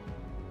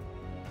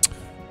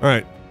 All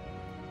right.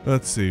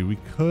 Let's see. We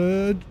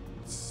could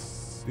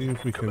see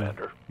if we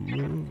Commander.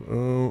 can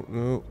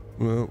move.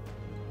 Oh,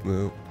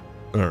 no.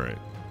 All right.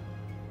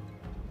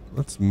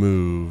 Let's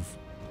move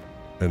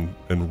and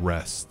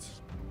rest.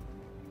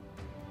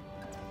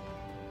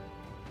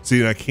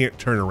 See, I can't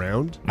turn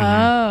around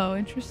Oh, because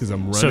interesting. I'm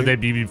running. So they'd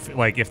be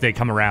like, if they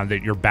come around,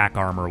 that your back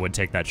armor would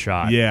take that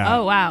shot. Yeah.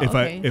 Oh, wow, If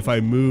okay. I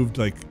moved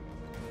like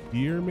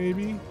here,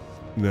 maybe.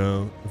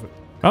 No. If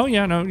Oh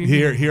yeah, no.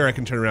 here I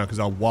can turn around because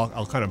I'll walk.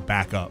 I'll kind of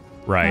back up.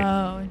 Right.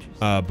 Oh,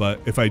 interesting.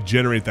 But if I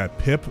generate that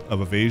pip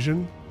of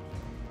evasion,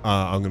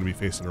 I'm going to be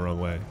facing the wrong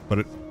way. But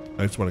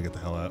I just want to get the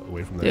hell out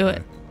away from that. Do guy.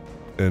 it.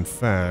 In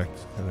fact,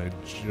 can I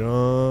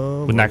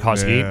jump? Wouldn't that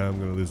cause heat? Yeah, I'm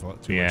going to lose a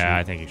lot too much. Yeah, I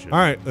heat. think you should. All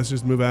right, let's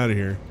just move out of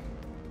here.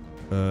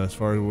 As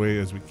far away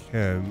as we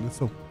can.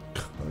 This will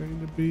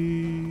kind of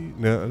be...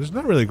 No, there's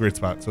not really a great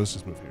spot, so let's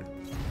just move here.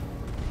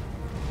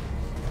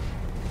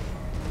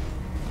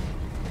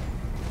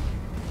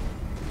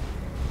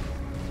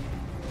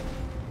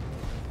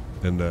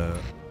 And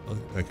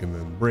I can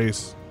then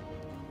brace.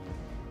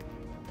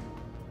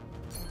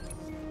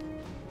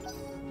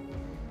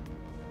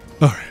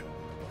 All right.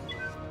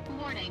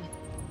 Warning.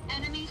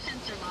 Enemy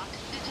sensor lock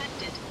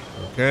detected.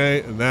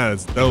 Okay, and that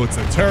is... Oh, it's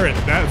a turret.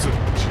 That's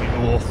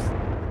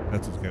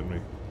that's what's getting me.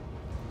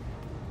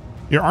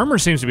 Your armor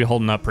seems to be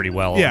holding up pretty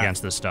well Yeah.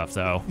 against this stuff,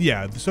 though.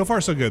 Yeah, so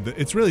far so good.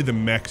 It's really the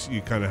mechs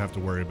you kind of have to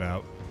worry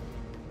about.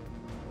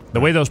 The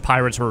way those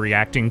pirates were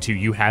reacting to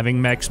you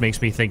having mechs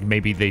makes me think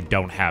maybe they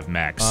don't have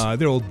mechs.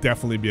 There will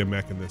definitely be a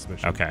mech in this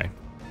mission. Okay.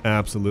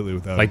 Absolutely,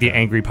 without Like a the doubt.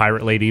 angry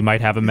pirate lady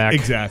might have a mech?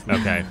 Exactly.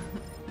 Okay.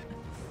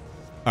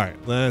 All right,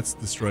 let's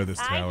destroy this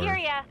I tower. hear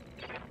ya.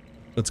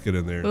 Let's get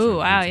in there. and Ooh, start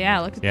wow, doing yeah,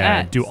 some look at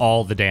Yeah, that. do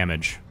all the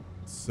damage.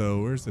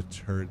 So where's the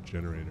turret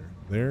generator?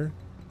 There?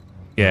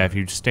 Yeah, if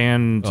you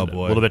stand Oh, a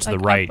boy. little bit to Like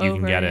the right, up you can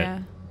over, get it. yeah.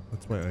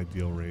 What's my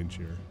ideal range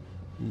here?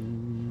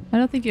 I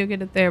don't think you'll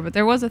get it there, but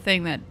there was a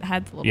thing that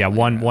had a little Yeah, bit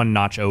one of- one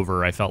notch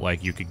over, I felt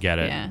like you could get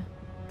it. Yeah.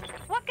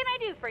 What can I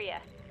do for you?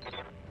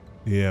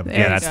 Yeah, There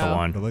Yeah, you that's the go.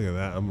 one. but look at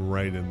that. I'm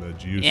right in the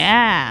juice.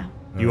 Yeah.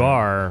 You All right.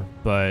 are,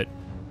 but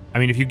I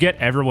mean, if you get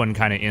everyone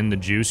kind of in the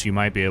juice, you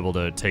might be able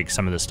to take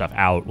some of this stuff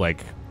out,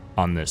 like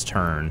on this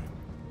turn.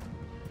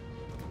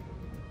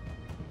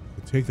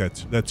 Take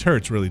that. That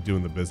turret's really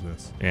doing the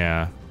business.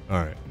 Yeah. All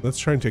right, let's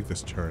try and take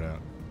this turret out.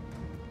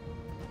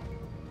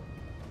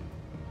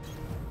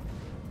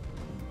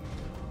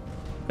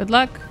 Good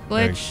luck,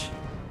 Glitch. Thanks.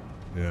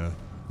 Yeah,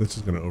 this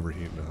is going to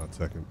overheat in a hot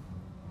second.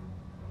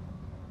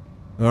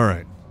 All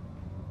right.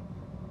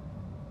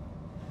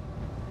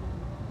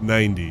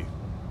 90.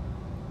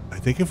 I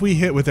think if we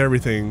hit with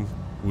everything,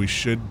 we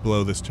should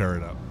blow this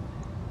turret up.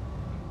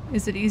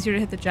 Is it easier to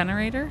hit the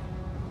generator?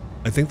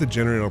 I think the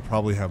generator will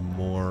probably have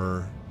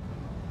more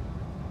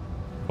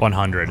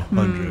 100.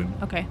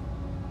 100. Okay.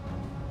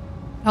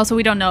 Also,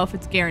 we don't know if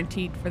it's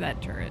guaranteed for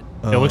that turret.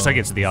 It looks like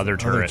it's the other Other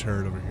turret.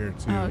 turret over here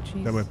too. Oh,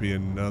 jeez. That might be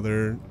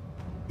another.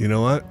 You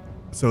know what?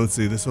 So let's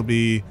see. This will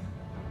be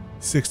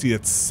 60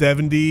 at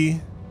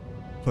 70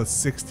 plus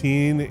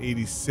 16,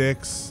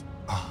 86.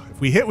 Ah,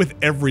 if we hit with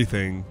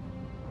everything,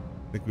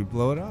 I think we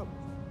blow it up.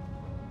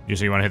 You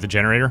say you want to hit the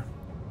generator?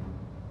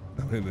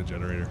 I'm hitting the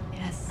generator.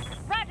 Yes.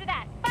 Roger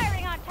that.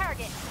 Firing on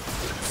target.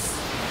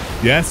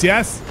 Yes,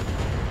 yes.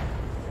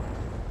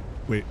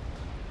 Wait.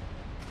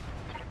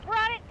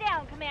 Brought it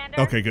down, Commander.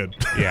 Okay, good.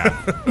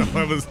 Yeah.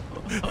 I was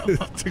it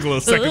took a little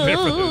second there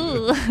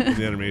for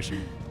the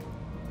animation.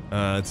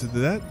 So did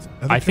that?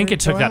 other I think turret it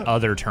took go that out?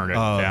 other turret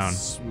Oh, down.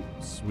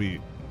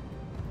 Sweet.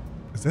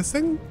 Is this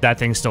thing? That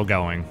thing's still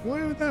going.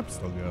 Why would that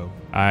still go?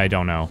 I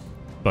don't know.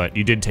 But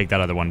you did take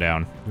that other one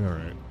down. All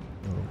right.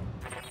 Oh,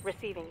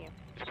 Receiving you.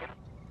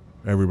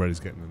 everybody's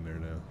getting in there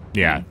now.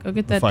 Yeah. Go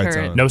get The that fight's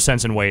turret. on. No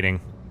sense in waiting.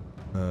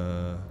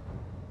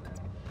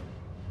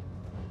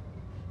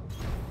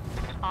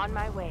 On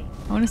my way.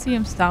 I want to see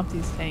him stomp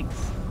these tanks.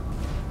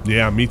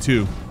 Yeah, me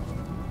too.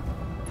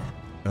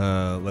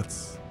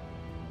 Let's.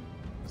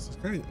 Is this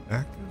guy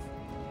active?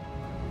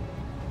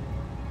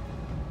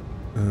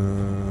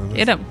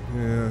 Hit him.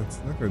 Yeah, it's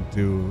not going to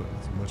do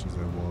as much as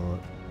I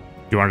want. Do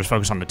you want to just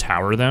focus on the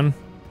tower then?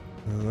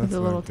 That's The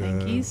little not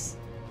good. tankies.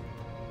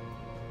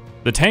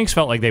 The tanks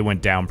felt like they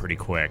went down pretty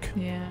quick.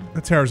 Yeah.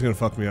 That tower's going to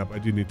fuck me up. I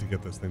do need to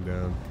get this thing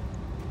down.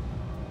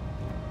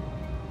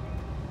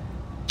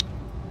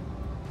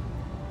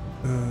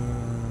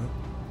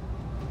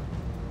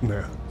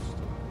 Nah.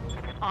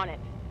 On it.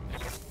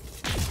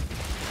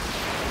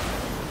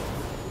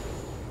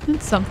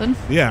 It's something.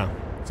 Yeah.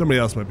 Somebody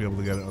else might be able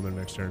to get it on their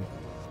next turn.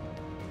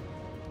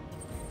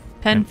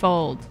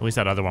 Penfold. At least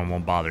that other one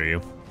won't bother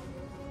you.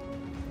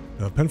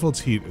 Penfold's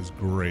heat is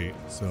great,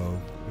 so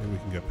maybe we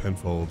can get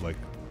Penfold like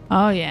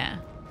Oh, yeah.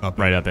 up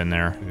Right up in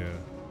there. Yeah.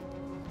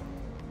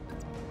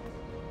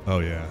 Oh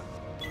yeah.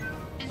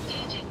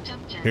 Engaging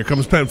jump jet. Here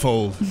comes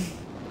Penfold.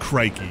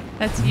 Crikey.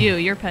 That's you.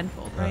 You're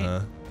Penfold,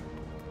 right?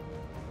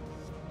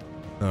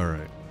 All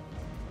right.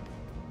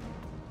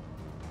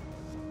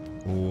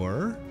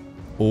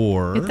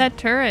 Or. Get that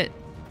turret.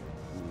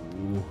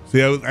 Ooh.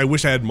 See, I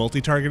wish I had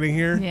multi-targeting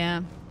here,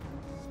 Yeah.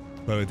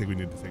 but I think we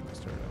need to take this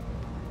turret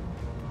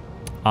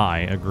out. I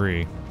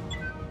agree.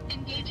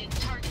 Engaging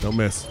target. Don't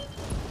miss.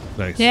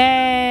 Nice.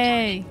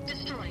 Yay!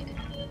 Destroyed.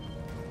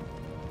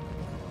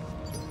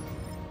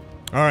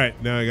 All right,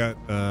 now I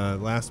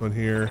got last one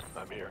here.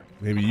 I'm here.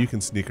 Maybe you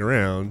can sneak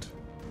around.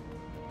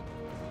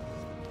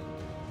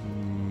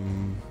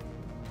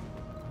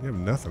 You have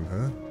nothing,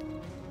 huh?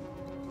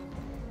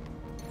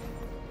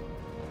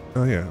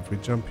 Oh yeah, if we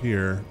jump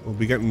here, we'll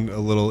be getting a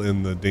little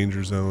in the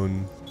danger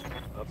zone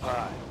Up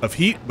high. of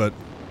heat, but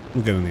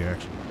we'll get in the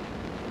action.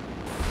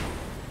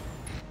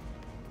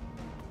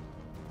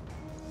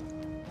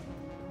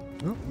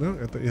 Oh, no,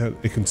 I thought you had,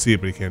 it can see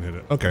it, but you can't hit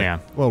it. Okay, Yeah.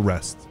 well,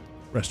 rest.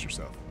 Rest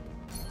yourself.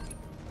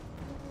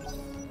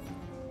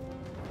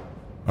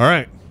 All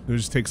right, we'll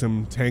just take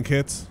some tank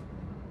hits.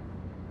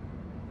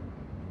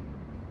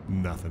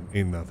 Nothing.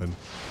 Ain't nothing.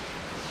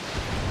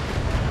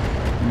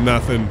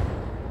 Nothing.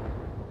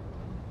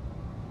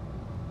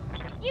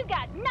 You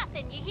got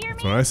nothing, you hear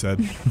That's me? what I said.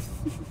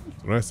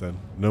 That's what I said.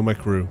 Know my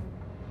crew.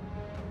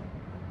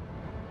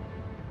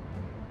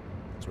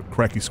 That's what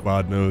Cracky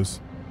Squad knows.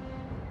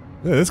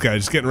 Yeah, this guy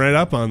just getting right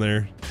up on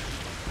there.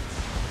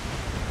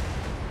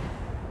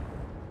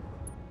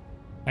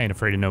 I ain't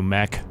afraid of no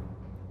mech.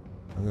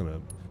 I'm gonna.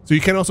 So you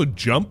can also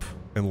jump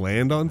and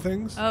land on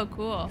things. Oh,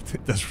 cool.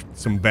 It does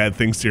some bad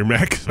things to your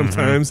mech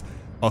sometimes.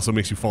 Also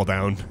makes you fall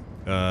down.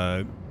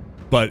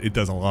 But it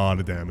does a lot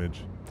of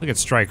damage. Look at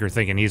Stryker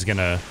thinking he's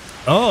gonna.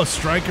 Oh,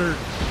 Stryker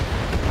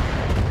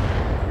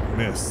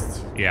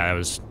missed. Yeah, that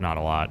was not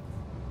a lot.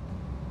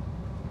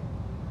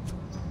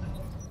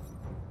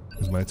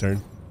 Is my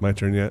turn? My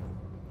turn yet?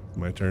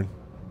 My turn?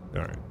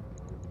 All right.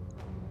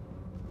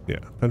 Yeah,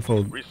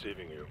 Penfold,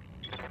 Receiving you.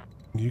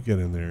 you get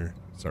in there,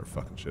 start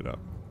fucking shit up.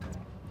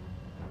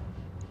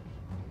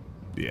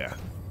 Yeah.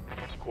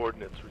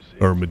 Coordinates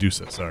received. Or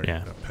Medusa, sorry.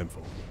 Yeah. Not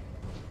Penfold.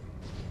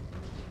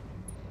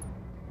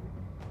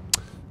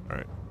 All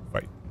right,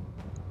 fight.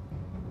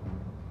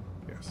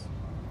 Yes.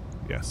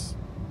 Yes.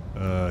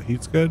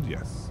 Heat's good?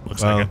 Yes.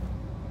 Looks like it.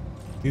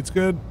 Heat's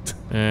good?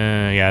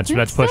 Yeah,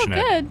 that's pushing so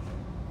it. good.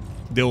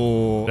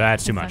 They'll...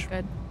 That's too That's much.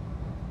 not good.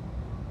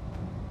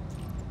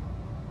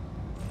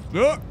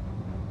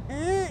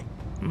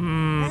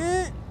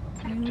 Ooh,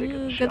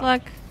 good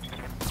luck.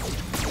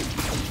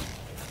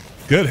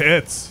 Good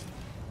hits.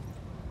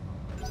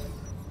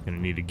 Gonna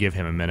need to give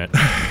him a minute.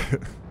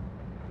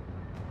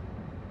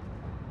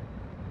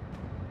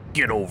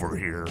 Get over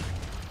here.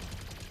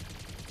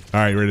 All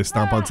right, you ready to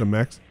stomp on some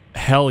mechs?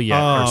 Hell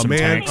yeah. or Oh, some man.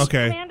 tanks.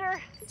 Okay.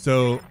 Commander?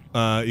 So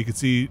you can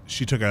see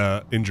she took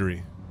a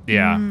injury.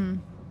 Yeah.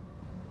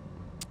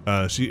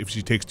 If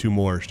she takes 2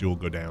 more, she will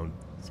go down.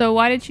 So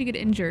why did she get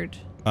injured?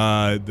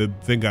 The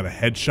thing got a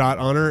headshot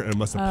on her and it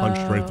must have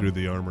punched right Oh. through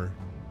the armor.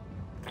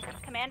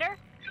 Commander?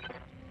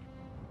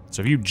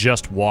 So if you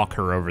just walk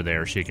her over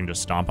there, she can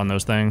just stomp on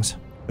those things.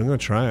 I'm gonna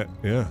try it.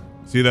 Yeah.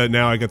 See that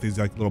now? I got these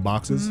like little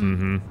boxes.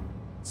 Mm-hmm.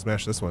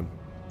 Smash this one.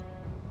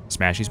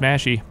 Smashy,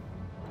 smashy.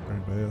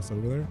 Anybody else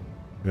over there?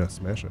 Yeah,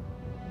 smash it.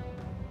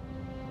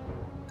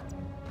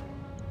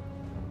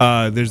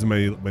 There's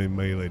my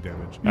melee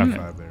damage. Okay.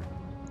 5 there.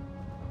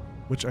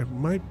 Which I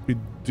might be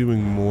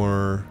doing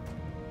more.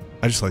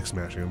 I just like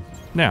smashing them.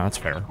 No, that's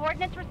fair.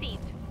 Coordinates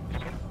received.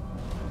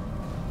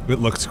 It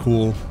looks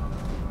cool.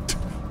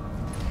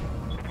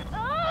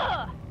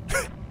 Ugh!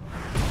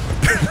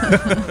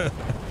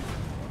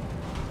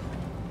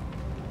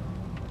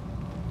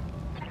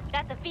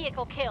 That's a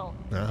vehicle kill.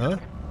 Uh-huh.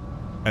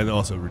 And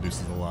also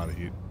reduces a lot of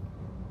heat.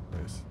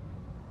 Nice.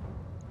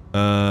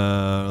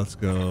 Let's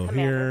go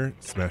here.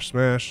 Smash,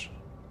 smash.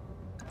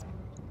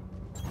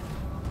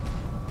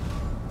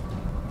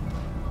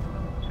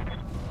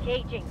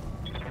 Engaging.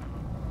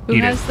 Who Eat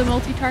it. has the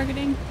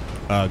multi-targeting?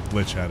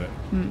 Glitch had it.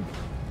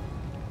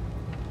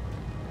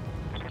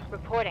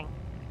 Reporting.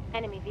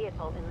 Enemy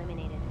vehicle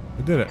eliminated.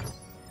 I did it.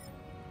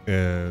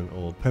 And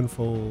old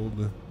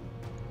Penfold.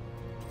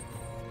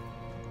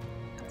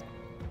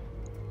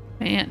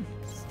 Man,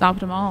 stopped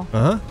them all.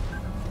 Uh-huh.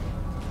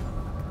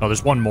 Oh,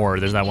 there's one more.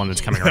 There's that one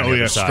that's coming around Oh, the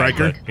yeah, other side.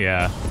 Striker? But,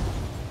 yeah.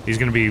 He's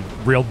going to be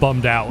real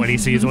bummed out when he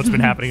sees what's been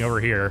happening over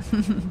here.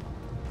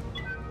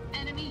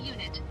 Enemy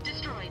unit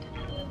destroyed.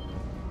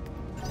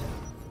 All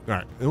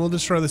right, and we'll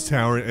destroy this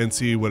tower and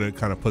see what it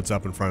kind of puts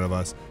up in front of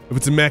us. If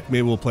it's a mech,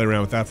 maybe we'll play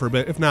around with that for a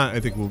bit. If not, I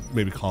think we'll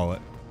maybe call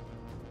it.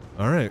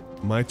 All right,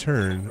 my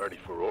turn. Ready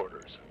for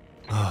orders.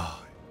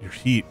 Oh, your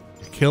heat.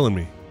 You're killing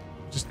me.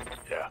 Just,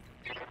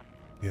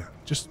 Yeah.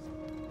 just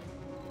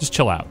Just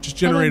chill out.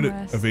 generate Let him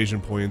rest. evasion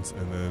points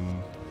and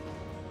then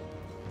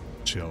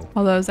chill.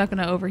 Although, is that going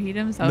to overheat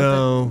him? Is that what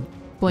No. the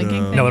blinking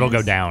no. thing No, it'll is?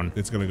 go down.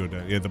 It's going to go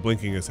down. Yeah, the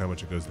blinking is how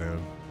much it goes down.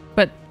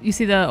 But you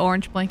see the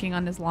orange blinking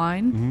on his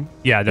line? Mm-hmm.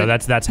 Yeah, no,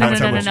 that's how No,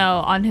 it's no, no, almost- no.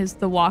 On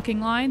the walking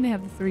line, they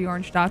have the 3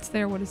 orange dots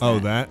there. What is that? Oh,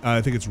 that?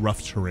 I think it's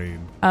rough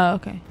terrain. Oh,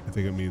 okay. I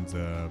think it means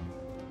you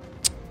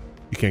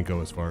can't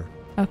go as far.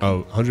 Okay. Oh,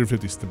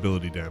 150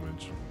 stability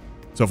damage.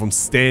 So if I'm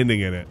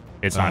standing in it,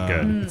 It's not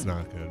good. It's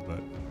not good, but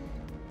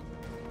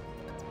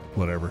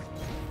whatever.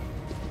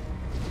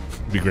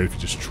 It'd be great if he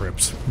just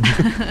trips.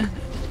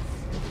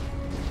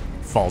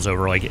 Falls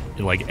over like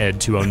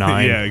Ed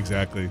 209. Yeah,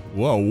 exactly.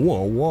 Whoa,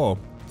 whoa, whoa. All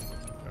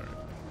right.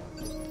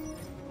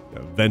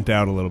 Gotta vent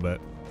out a little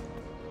bit.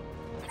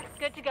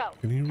 Good to go.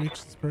 Can you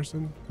reach this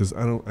person? Because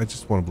I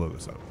just want to blow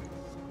this up.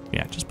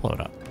 Yeah, just blow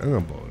it up. I'm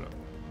gonna blow it up.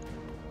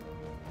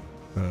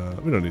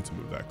 We don't need to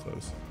move that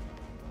close.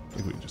 I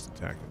think we can just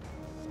attack it.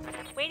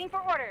 Waiting for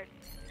orders.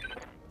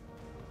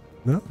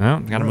 No? No,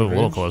 gotta Not move a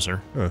little range.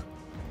 closer. Huh.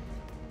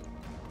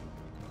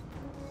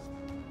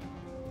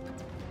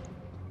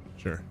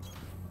 Sure.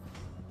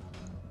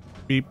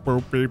 Beep,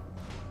 boop, beep.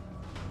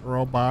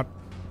 Robot.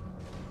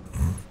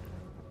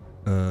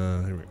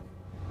 Here we go.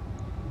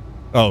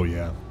 Oh,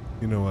 yeah.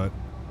 You know what?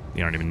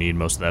 You don't even need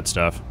most of that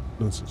stuff.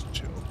 Let's just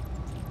chill.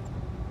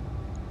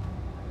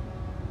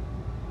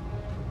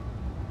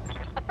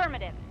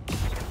 Affirmative.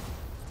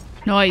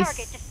 Target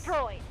Nice.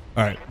 destroyed.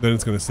 All right, then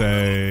it's going to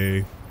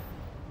say...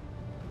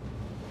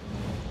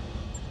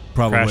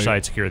 Probably... Crash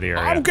site, secure the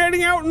area. I'm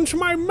getting out into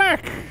my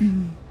mech!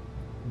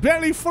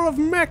 Belly full of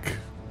mech!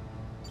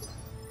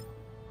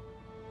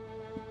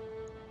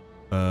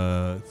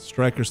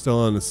 Striker's still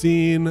on the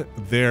scene.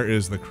 There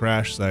is the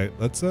crash site.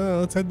 Let's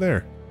head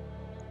there.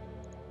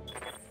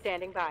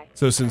 Standing by.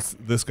 So since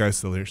this guy's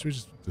still here, should we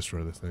just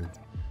destroy this thing? Yeah,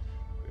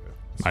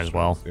 let's Might as destroy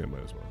well. this. Yeah,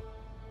 might as well.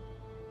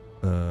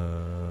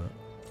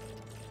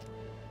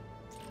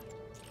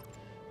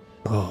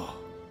 Oh,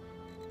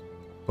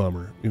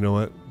 bummer. You know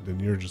what? Then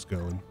you're just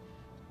going.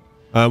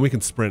 We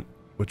can sprint,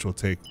 which will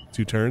take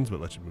 2 turns, but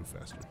let you move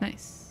faster.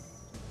 Nice.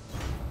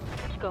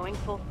 Going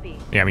full speed.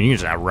 Yeah, I mean, you can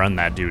just outrun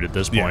that dude at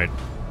this Yeah. point.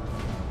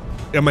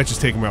 I might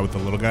just take him out with the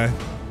little guy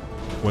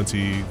once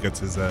he gets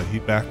his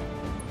heat back.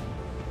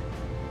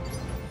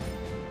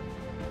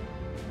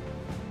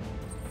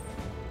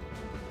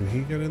 Can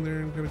he get in there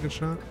and get a good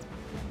shot?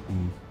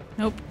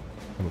 Nope.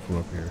 Coming from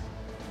up here.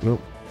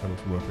 Nope. Coming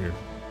from up here.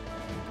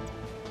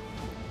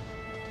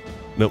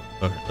 Nope.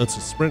 Okay, let's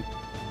just sprint.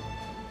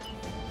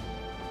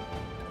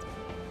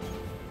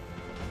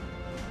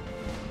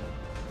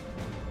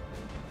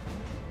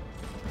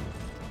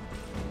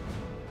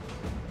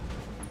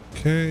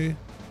 Okay.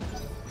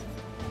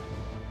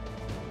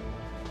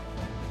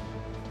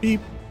 Beep,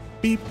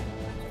 beep.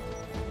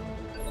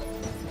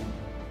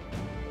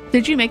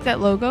 Did you make that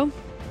logo?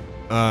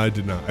 I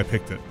did not. I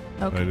picked it.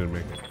 Okay. I didn't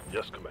make it.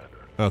 Yes, Commander.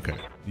 Okay.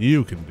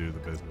 You can do the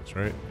business,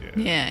 right? Yeah.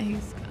 Yeah,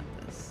 he's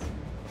got this.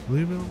 Will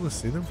you be able to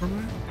see them from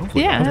there?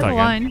 Hopefully Yeah, not. it has a again.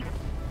 line.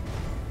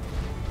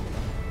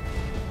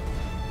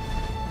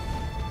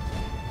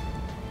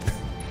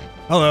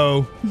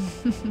 Hello.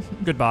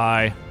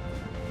 Goodbye.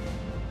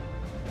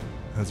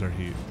 How's our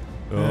heat?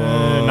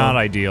 Not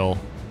ideal.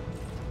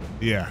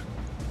 Yeah.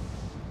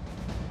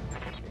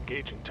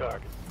 Engaging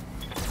target.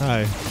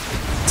 Hi.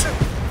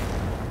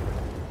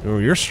 Oh,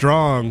 you're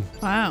strong.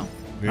 Wow.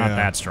 Yeah. Not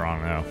that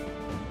strong, though.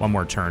 One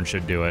more turn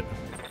should do it.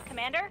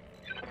 Commander?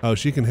 Oh,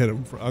 she can hit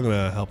him. I'm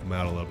going to help him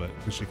out a little bit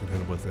because she can hit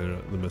him with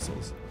the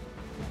missiles.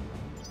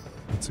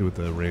 Let's see what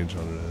the range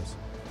on it is.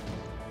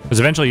 Because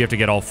eventually you have to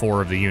get all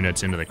 4 of the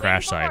units into the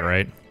crash site,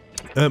 right?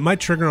 It might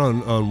trigger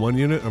on one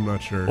unit. I'm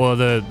not sure. Well,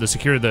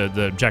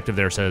 the objective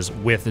there says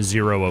with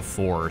 0 of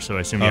 4, so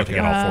I assume you have to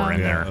Okay. get all 4 in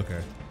yeah, there.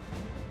 okay.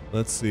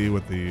 Let's see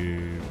what the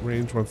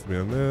range wants to be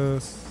on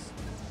this.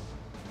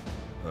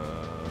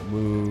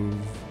 Move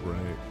right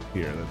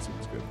here. That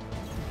seems good.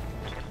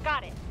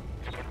 Got it.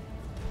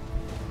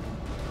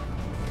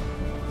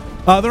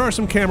 There are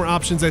some camera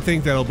options, I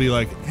think, that'll be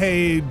like,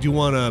 hey, do you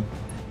want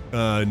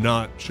to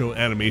not show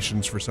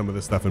animations for some of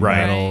this stuff in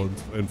Right. battle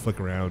and flick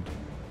around?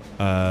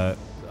 I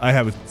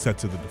have it set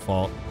to the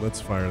default. Let's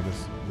fire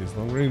these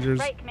long rangers.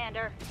 Right,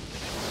 Commander.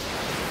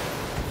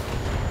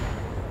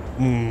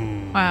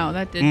 Wow,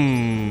 that did.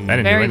 That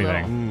didn't Very do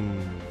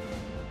anything.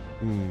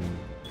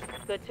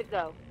 Good to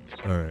go.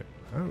 All right.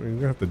 Oh, we're going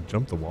to have to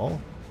jump the wall?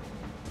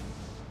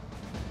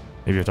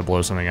 Maybe you have to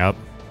blow something up.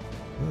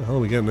 How the hell are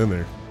we getting in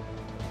there?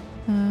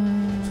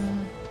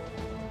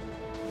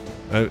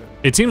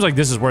 It seems like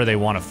this is where they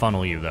want to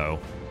funnel you, though.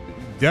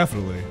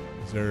 Definitely.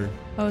 Is there?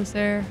 Oh, is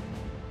there?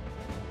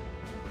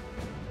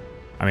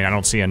 I mean, I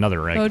don't see another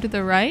Go rig. to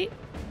the right.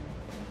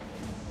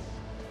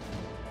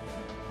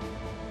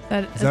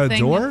 Is that a thing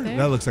door? up there?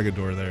 That looks like a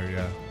door there.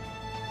 Yeah.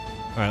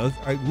 All right.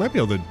 I might be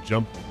able to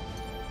jump.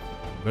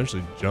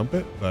 Eventually jump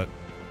it, but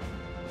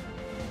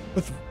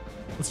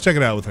let's check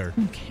it out with her.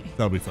 Okay.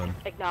 That'll be fun.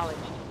 Acknowledged.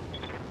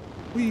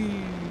 Whee!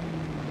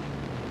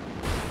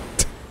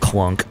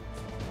 Clunk.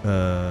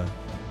 And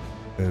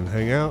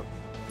hang out.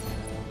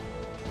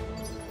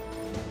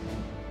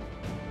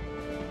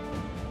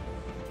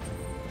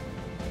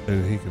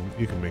 And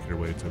you can make your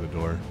way to the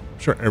door. I'm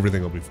sure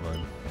everything will be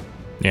fine.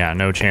 Yeah,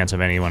 no chance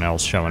of anyone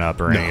else showing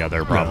up or any No, other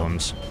no.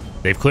 problems.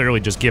 They've clearly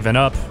just given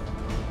up.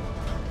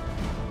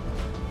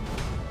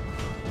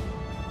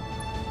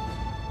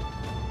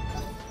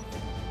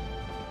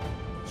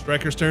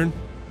 Striker's turn.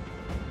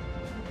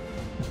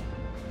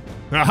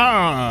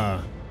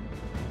 Aha!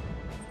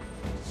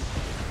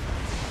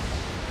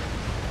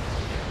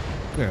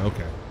 Yeah,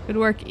 okay. Good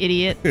work,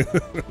 idiot.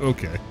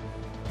 Okay.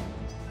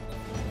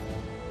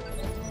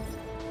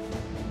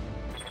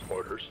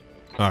 Orders.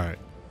 All right.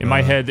 In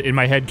my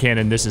head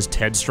canon, this is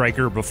Ted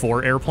Striker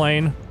before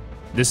Airplane.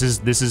 This is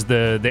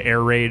the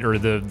air raid or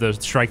the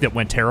strike that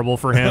went terrible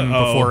for him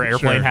Oh, before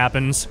Airplane sure.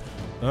 happens.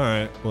 All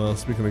right. Well,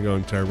 speaking of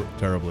going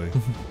terribly,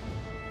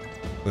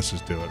 let's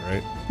just do it,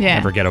 right? Yeah.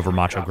 Never get over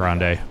Macho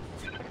Grande.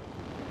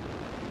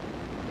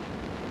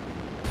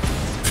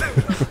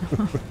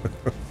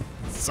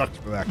 Sucks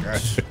for that guy.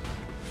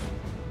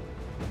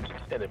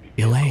 Enemy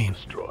Elaine.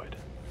 destroyed.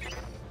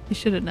 You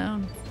should have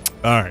known.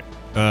 All right.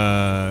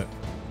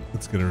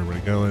 Let's get everybody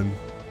going.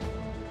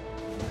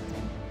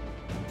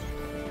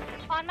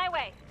 On my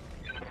way.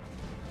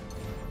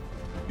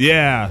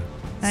 Yeah.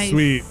 Nice.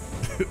 Sweet.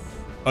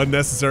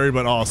 Unnecessary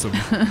but awesome.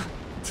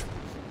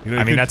 You know,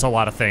 I mean, that's a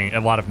lot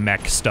of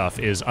mech stuff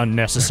is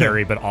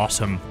unnecessary but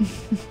awesome.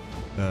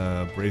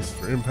 brace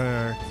for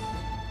impact.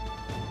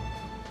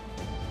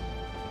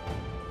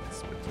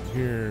 Sprint in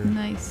here.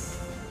 Nice.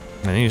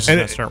 And you just And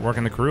gotta start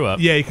working the crew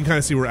up. Yeah, you can kind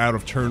of see we're out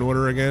of turn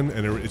order again,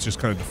 and it's just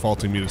kind of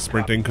defaulting me to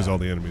sprinting because all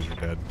the enemies are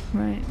dead.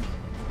 Right.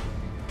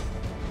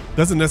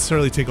 Doesn't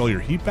necessarily take all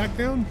your heat back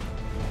down,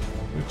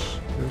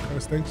 which kind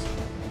of stinks.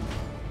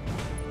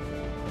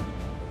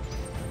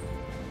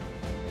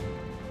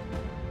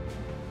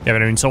 Yeah,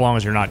 but I mean, so long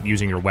as you're not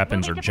using your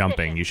weapons or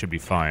jumping, you should be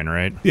fine,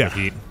 right? Yeah. With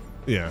heat.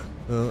 Yeah.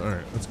 All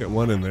right, let's get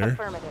one in there.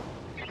 Affirmative.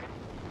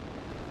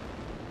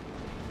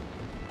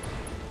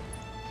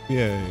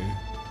 Yay.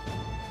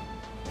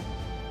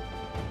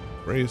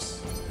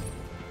 Brace.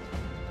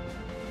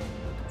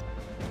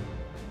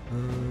 Yeah,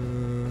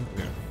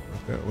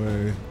 look that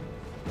way.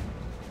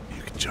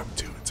 You can jump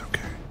too. It's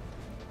okay.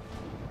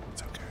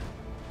 It's okay.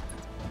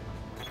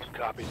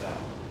 Copy that.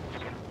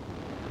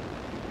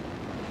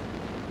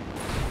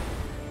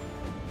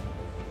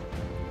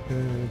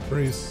 Okay,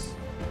 brace.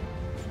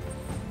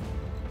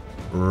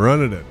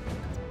 Run it in.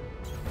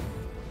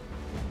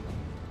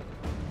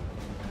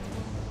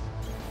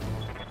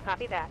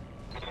 Copy that.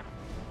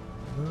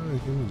 You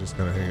can just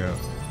kind of hang out.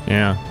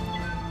 Yeah.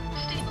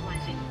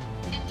 Stabilizing.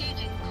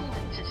 Engaging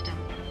cooling system.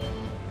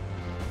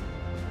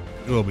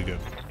 It'll be good.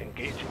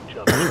 Engaging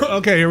jump.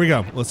 Okay, here we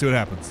go. Let's see what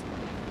happens.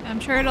 I'm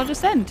sure it'll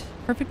just end.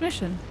 Perfect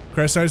mission.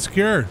 Crash site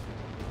secure.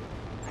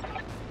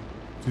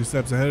 2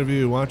 steps ahead of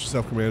you. Watch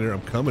yourself, Commander.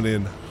 I'm coming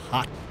in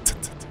hot.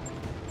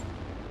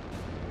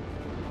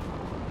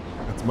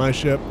 That's my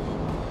ship.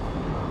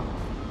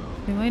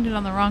 We landed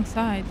on the wrong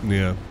side.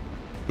 Yeah.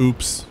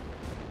 Oops.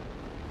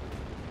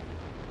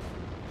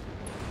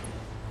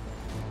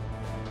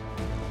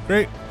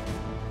 Great.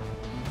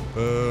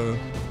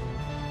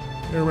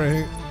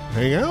 Everybody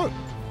hang out.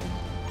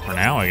 For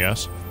now, I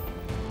guess.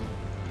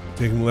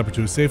 Taking the leopard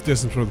to a safe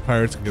distance where the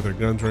pirates can get their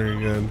guns running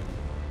again.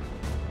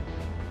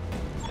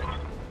 I'm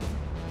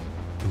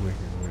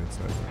making my way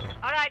inside.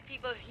 All right,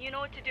 people, you know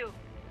what to do.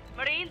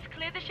 Marines,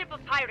 clear the ship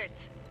of pirates.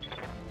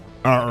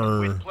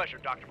 Arr. Pleasure,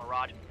 Dr.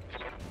 Marad.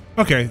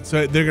 Okay,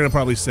 so they're gonna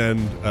probably send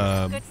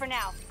Good for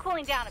now.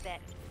 Cooling down a bit.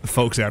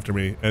 folks after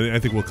me, and I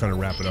think we'll kind of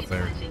wrap it up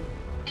there. Stabilizing.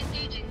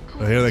 Engaging Oh,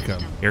 cooling here they come.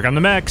 system. Here come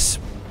the mechs.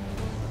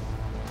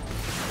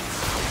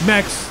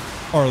 Mechs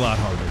are a lot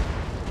harder.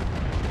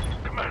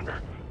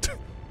 Commander.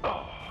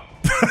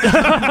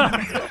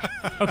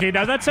 Okay,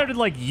 now that sounded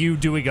like you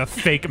doing a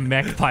fake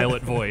mech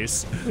pilot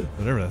voice.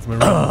 Whatever, that's my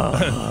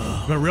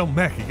real, my real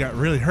mech. He got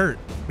really hurt.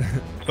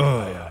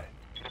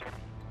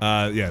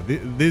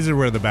 These are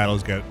where the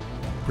battles get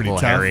pretty A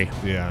tough. little hairy.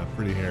 Yeah,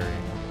 pretty hairy.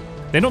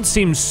 They don't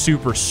seem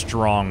super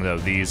strong though.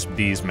 These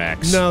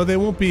mechs. No, they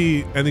won't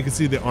be. And you can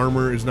see the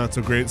armor is not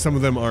so great. Some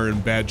of them are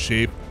in bad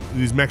shape.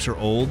 These mechs are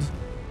old.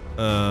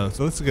 So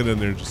let's get in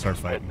there and just start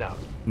fighting. Now.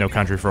 No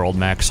country for old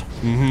mechs.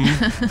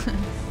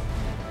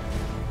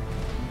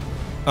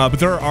 But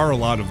there are a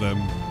lot of them,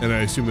 and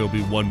I assume there'll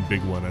be one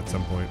big one at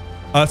some point.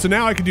 So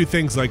now I can do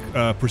things like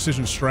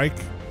precision strike,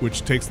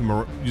 which takes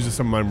uses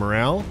some of my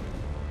morale,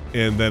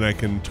 and then I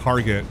can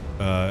target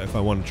if I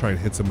want to try and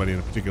hit somebody in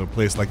a particular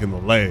place, like in the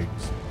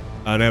legs.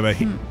 And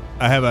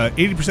I have a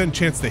 80%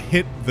 chance to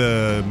hit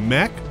the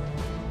mech,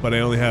 but I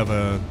only have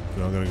a.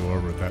 No, I'm gonna go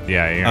over with that.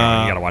 Yeah, you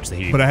gotta watch the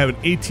heat. But I have an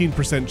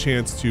 18%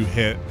 chance to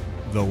hit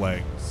the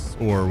legs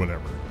or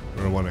whatever.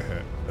 Or I want to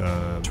hit.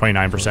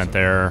 29%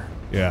 there.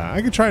 Yeah,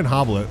 I could try and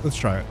hobble it. Let's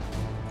try it.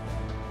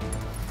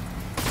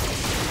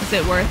 Is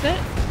it worth it?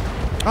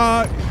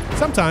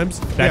 Sometimes.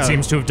 That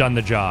seems to have done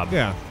the job.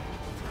 Yeah.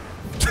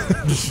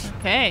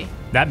 Okay.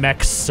 That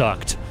mech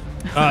sucked.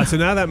 So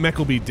now that mech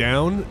will be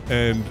down,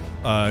 and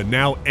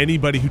now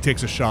anybody who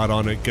takes a shot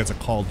on it gets a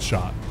called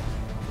shot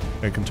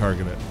and can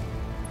target it.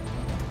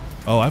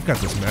 Oh, I've got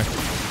this mech.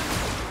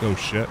 Oh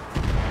shit.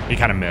 He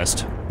kind of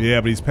missed.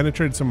 Yeah, but he's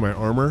penetrated some of my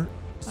armor,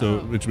 so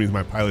which means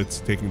my pilot's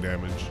taking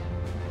damage.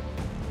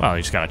 Well,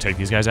 you just gotta take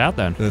these guys out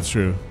then. That's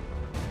true.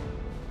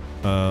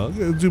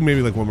 Do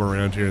maybe like one more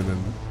round here and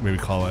then maybe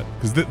call it,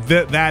 because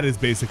that is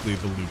basically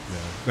the loop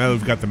now. Now that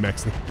we've got the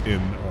mechs in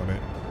on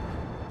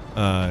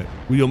it.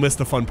 You'll miss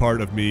the fun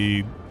part of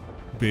me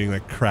being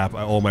like, crap,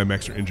 all my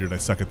mechs are injured. I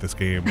suck at this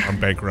game. I'm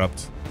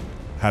bankrupt.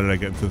 How did I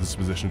get into this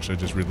position? Should I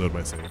just reload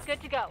my save?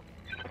 Good to go.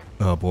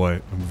 Oh boy,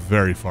 I'm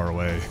very far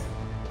away.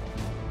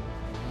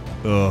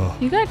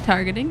 Ugh. You got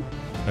targeting.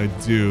 I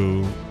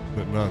do,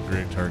 but not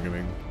great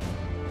targeting.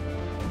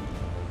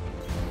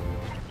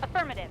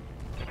 Affirmative.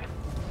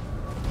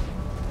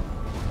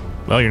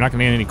 Well, you're not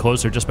gonna get any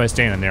closer just by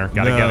standing there.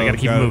 Gotta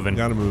keep moving.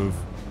 Gotta move.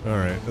 All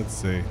right, let's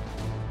see.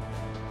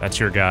 That's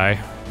your guy.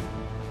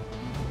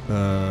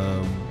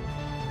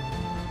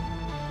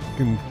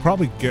 Can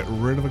probably get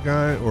rid of a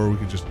guy, or we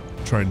could just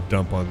try and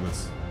dump on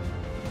this.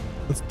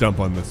 Let's dump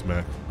on this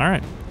mech. All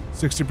right.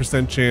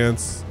 60%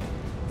 chance.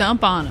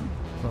 Dump on him.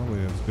 Probably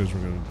as good as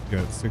we're going to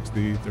get.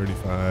 60,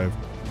 35,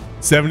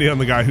 70 on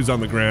the guy who's on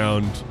the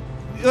ground.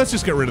 Let's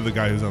just get rid of the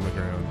guy who's on the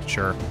ground.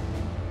 Sure.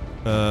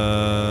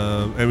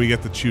 And we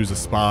get to choose a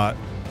spot.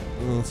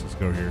 Well, let's just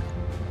go here.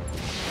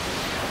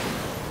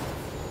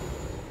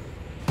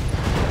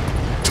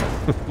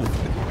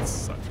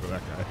 Sucks for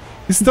that guy.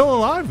 He's still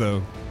alive,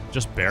 though.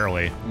 Just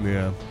barely.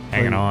 Yeah.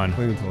 Hanging on.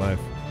 Clinging to life.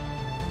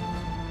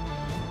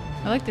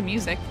 I like the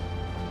music.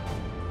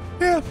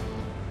 Yeah.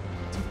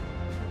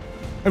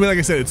 I mean, like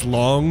I said, it's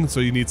long,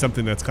 so you need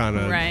something that's kind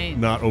of Right.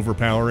 not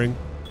overpowering.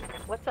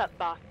 What's up,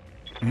 boss?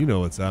 You know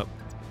what's up.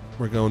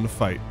 We're going to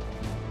fight.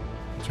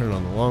 Turn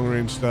on the long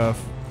range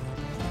stuff.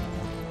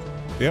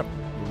 Yep.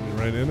 We'll be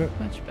right in it.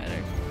 Much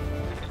better.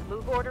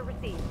 Move order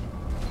received.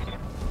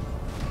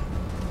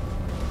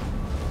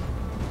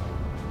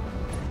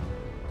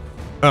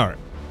 All right.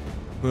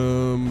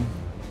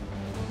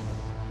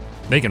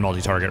 They can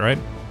multi-target, right?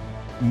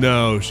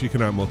 No, she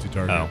cannot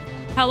multi-target. Oh.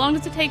 How long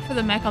does it take for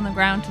the mech on the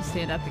ground to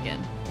stand up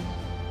again?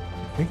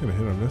 I ain't gonna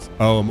hit on this.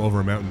 Oh, I'm over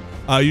a mountain.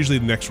 Usually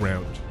the next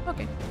round.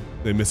 Okay.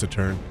 They miss a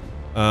turn.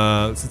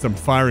 Since I'm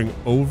firing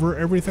over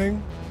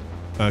everything,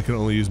 I can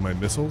only use my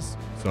missiles.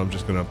 So I'm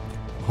just gonna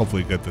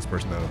hopefully get this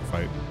person out of the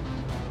fight.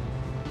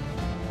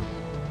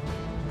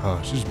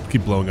 Oh, she just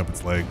keep blowing up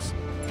its legs.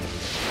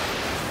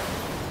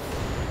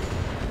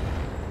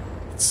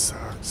 It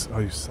sucks. Oh,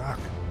 you suck.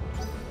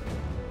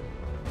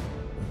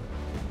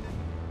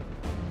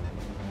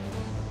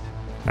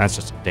 That's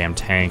just a damn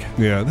tank.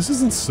 Yeah, this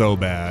isn't so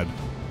bad.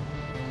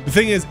 The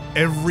thing is,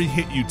 every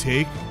hit you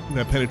take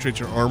that penetrates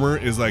your armor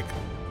is like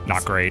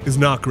Not great. Is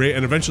not great,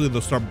 and eventually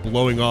they'll start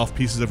blowing off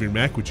pieces of your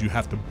mech, which you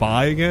have to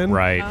buy again.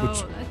 Right. Oh,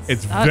 Which that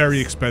it's sucks. very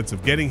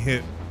expensive. Getting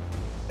hit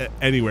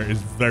anywhere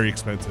is very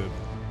expensive.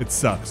 It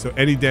sucks. So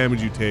any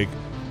damage you take,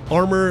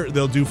 armor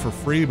they'll do for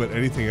free, but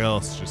anything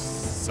else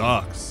just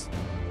sucks.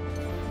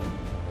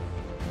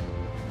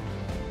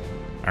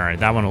 All right,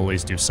 that one will at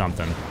least do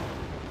something.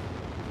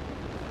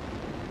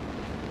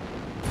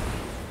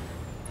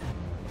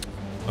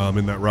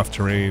 In that rough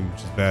terrain,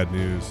 which is bad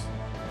news.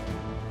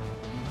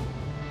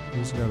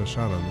 Who's got a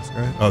shot on this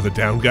guy? Oh, the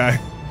down guy.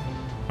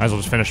 Might as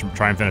well just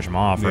try and finish him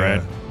off, Yeah.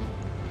 right?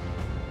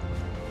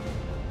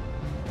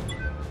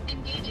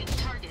 Engaging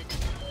target.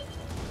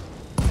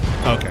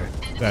 Okay,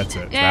 that's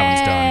it. That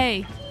one's done.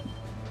 Yay!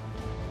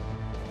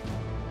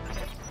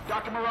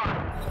 Dr.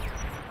 Moran,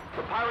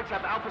 the pilots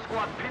have Alpha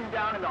Squad pinned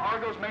down in the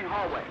Argo's main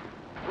hallway.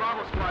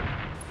 Bravo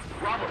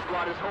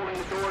Squad is holding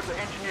the door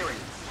to engineering,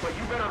 but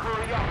you better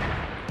hurry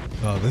up.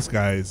 Oh, this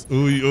guy's.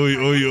 Oy, oy,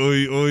 oy,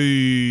 oy,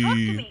 Talk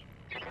to oy. me.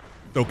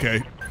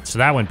 Okay. So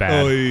that went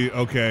bad. Oy,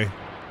 okay.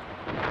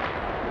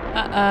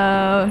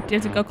 Uh-oh. Do you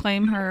have to go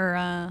claim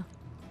her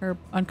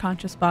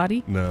unconscious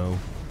body? No.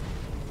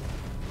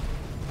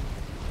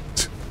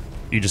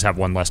 You just have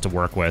one less to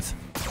work with.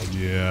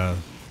 Yeah.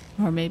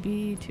 Or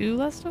maybe two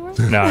less to work?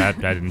 No, that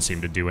didn't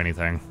seem to do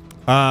anything.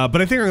 But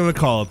I think I'm going to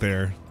call it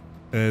there.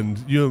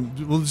 And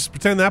we'll just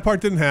pretend that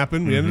part didn't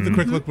happen. We ended the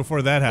quick look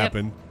before that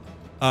happened.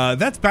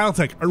 That's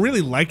BattleTech. I really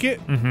like it.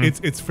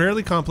 It's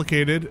fairly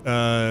complicated.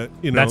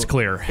 That's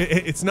clear.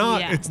 It's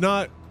not Yeah. it's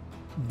not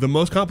the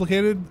most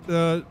complicated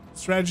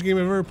strategy game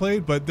I've ever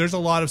played, but there's a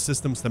lot of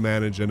systems to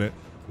manage in it,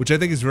 which I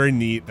think is very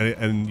neat.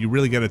 And you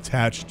really get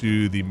attached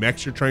to the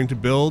mechs you're trying to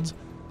build,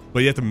 but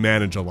you have to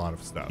manage a lot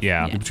of stuff.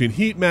 Yeah. Yeah. Between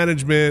heat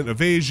management,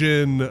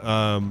 evasion,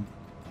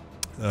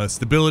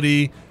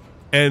 stability,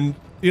 and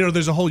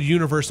there's a whole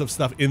universe of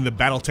stuff in the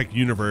BattleTech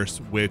universe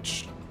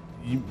which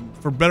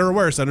for better or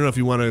worse, I don't know if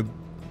you want to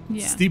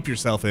Yeah. steep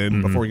yourself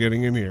in before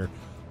getting in here,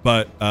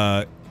 but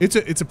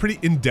it's a pretty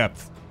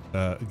in-depth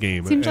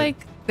game. Seems like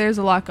there's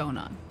a lot going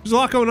on. There's a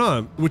lot going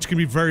on, which can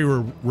be very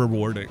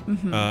rewarding.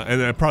 And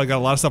I probably got a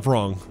lot of stuff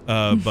wrong,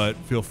 but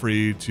feel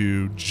free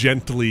to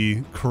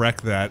gently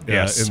correct that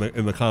Yes.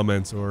 in the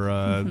comments or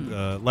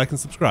like and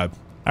subscribe.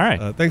 All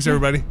right. Thanks,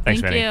 everybody.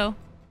 Thanks, Thank Manny. you.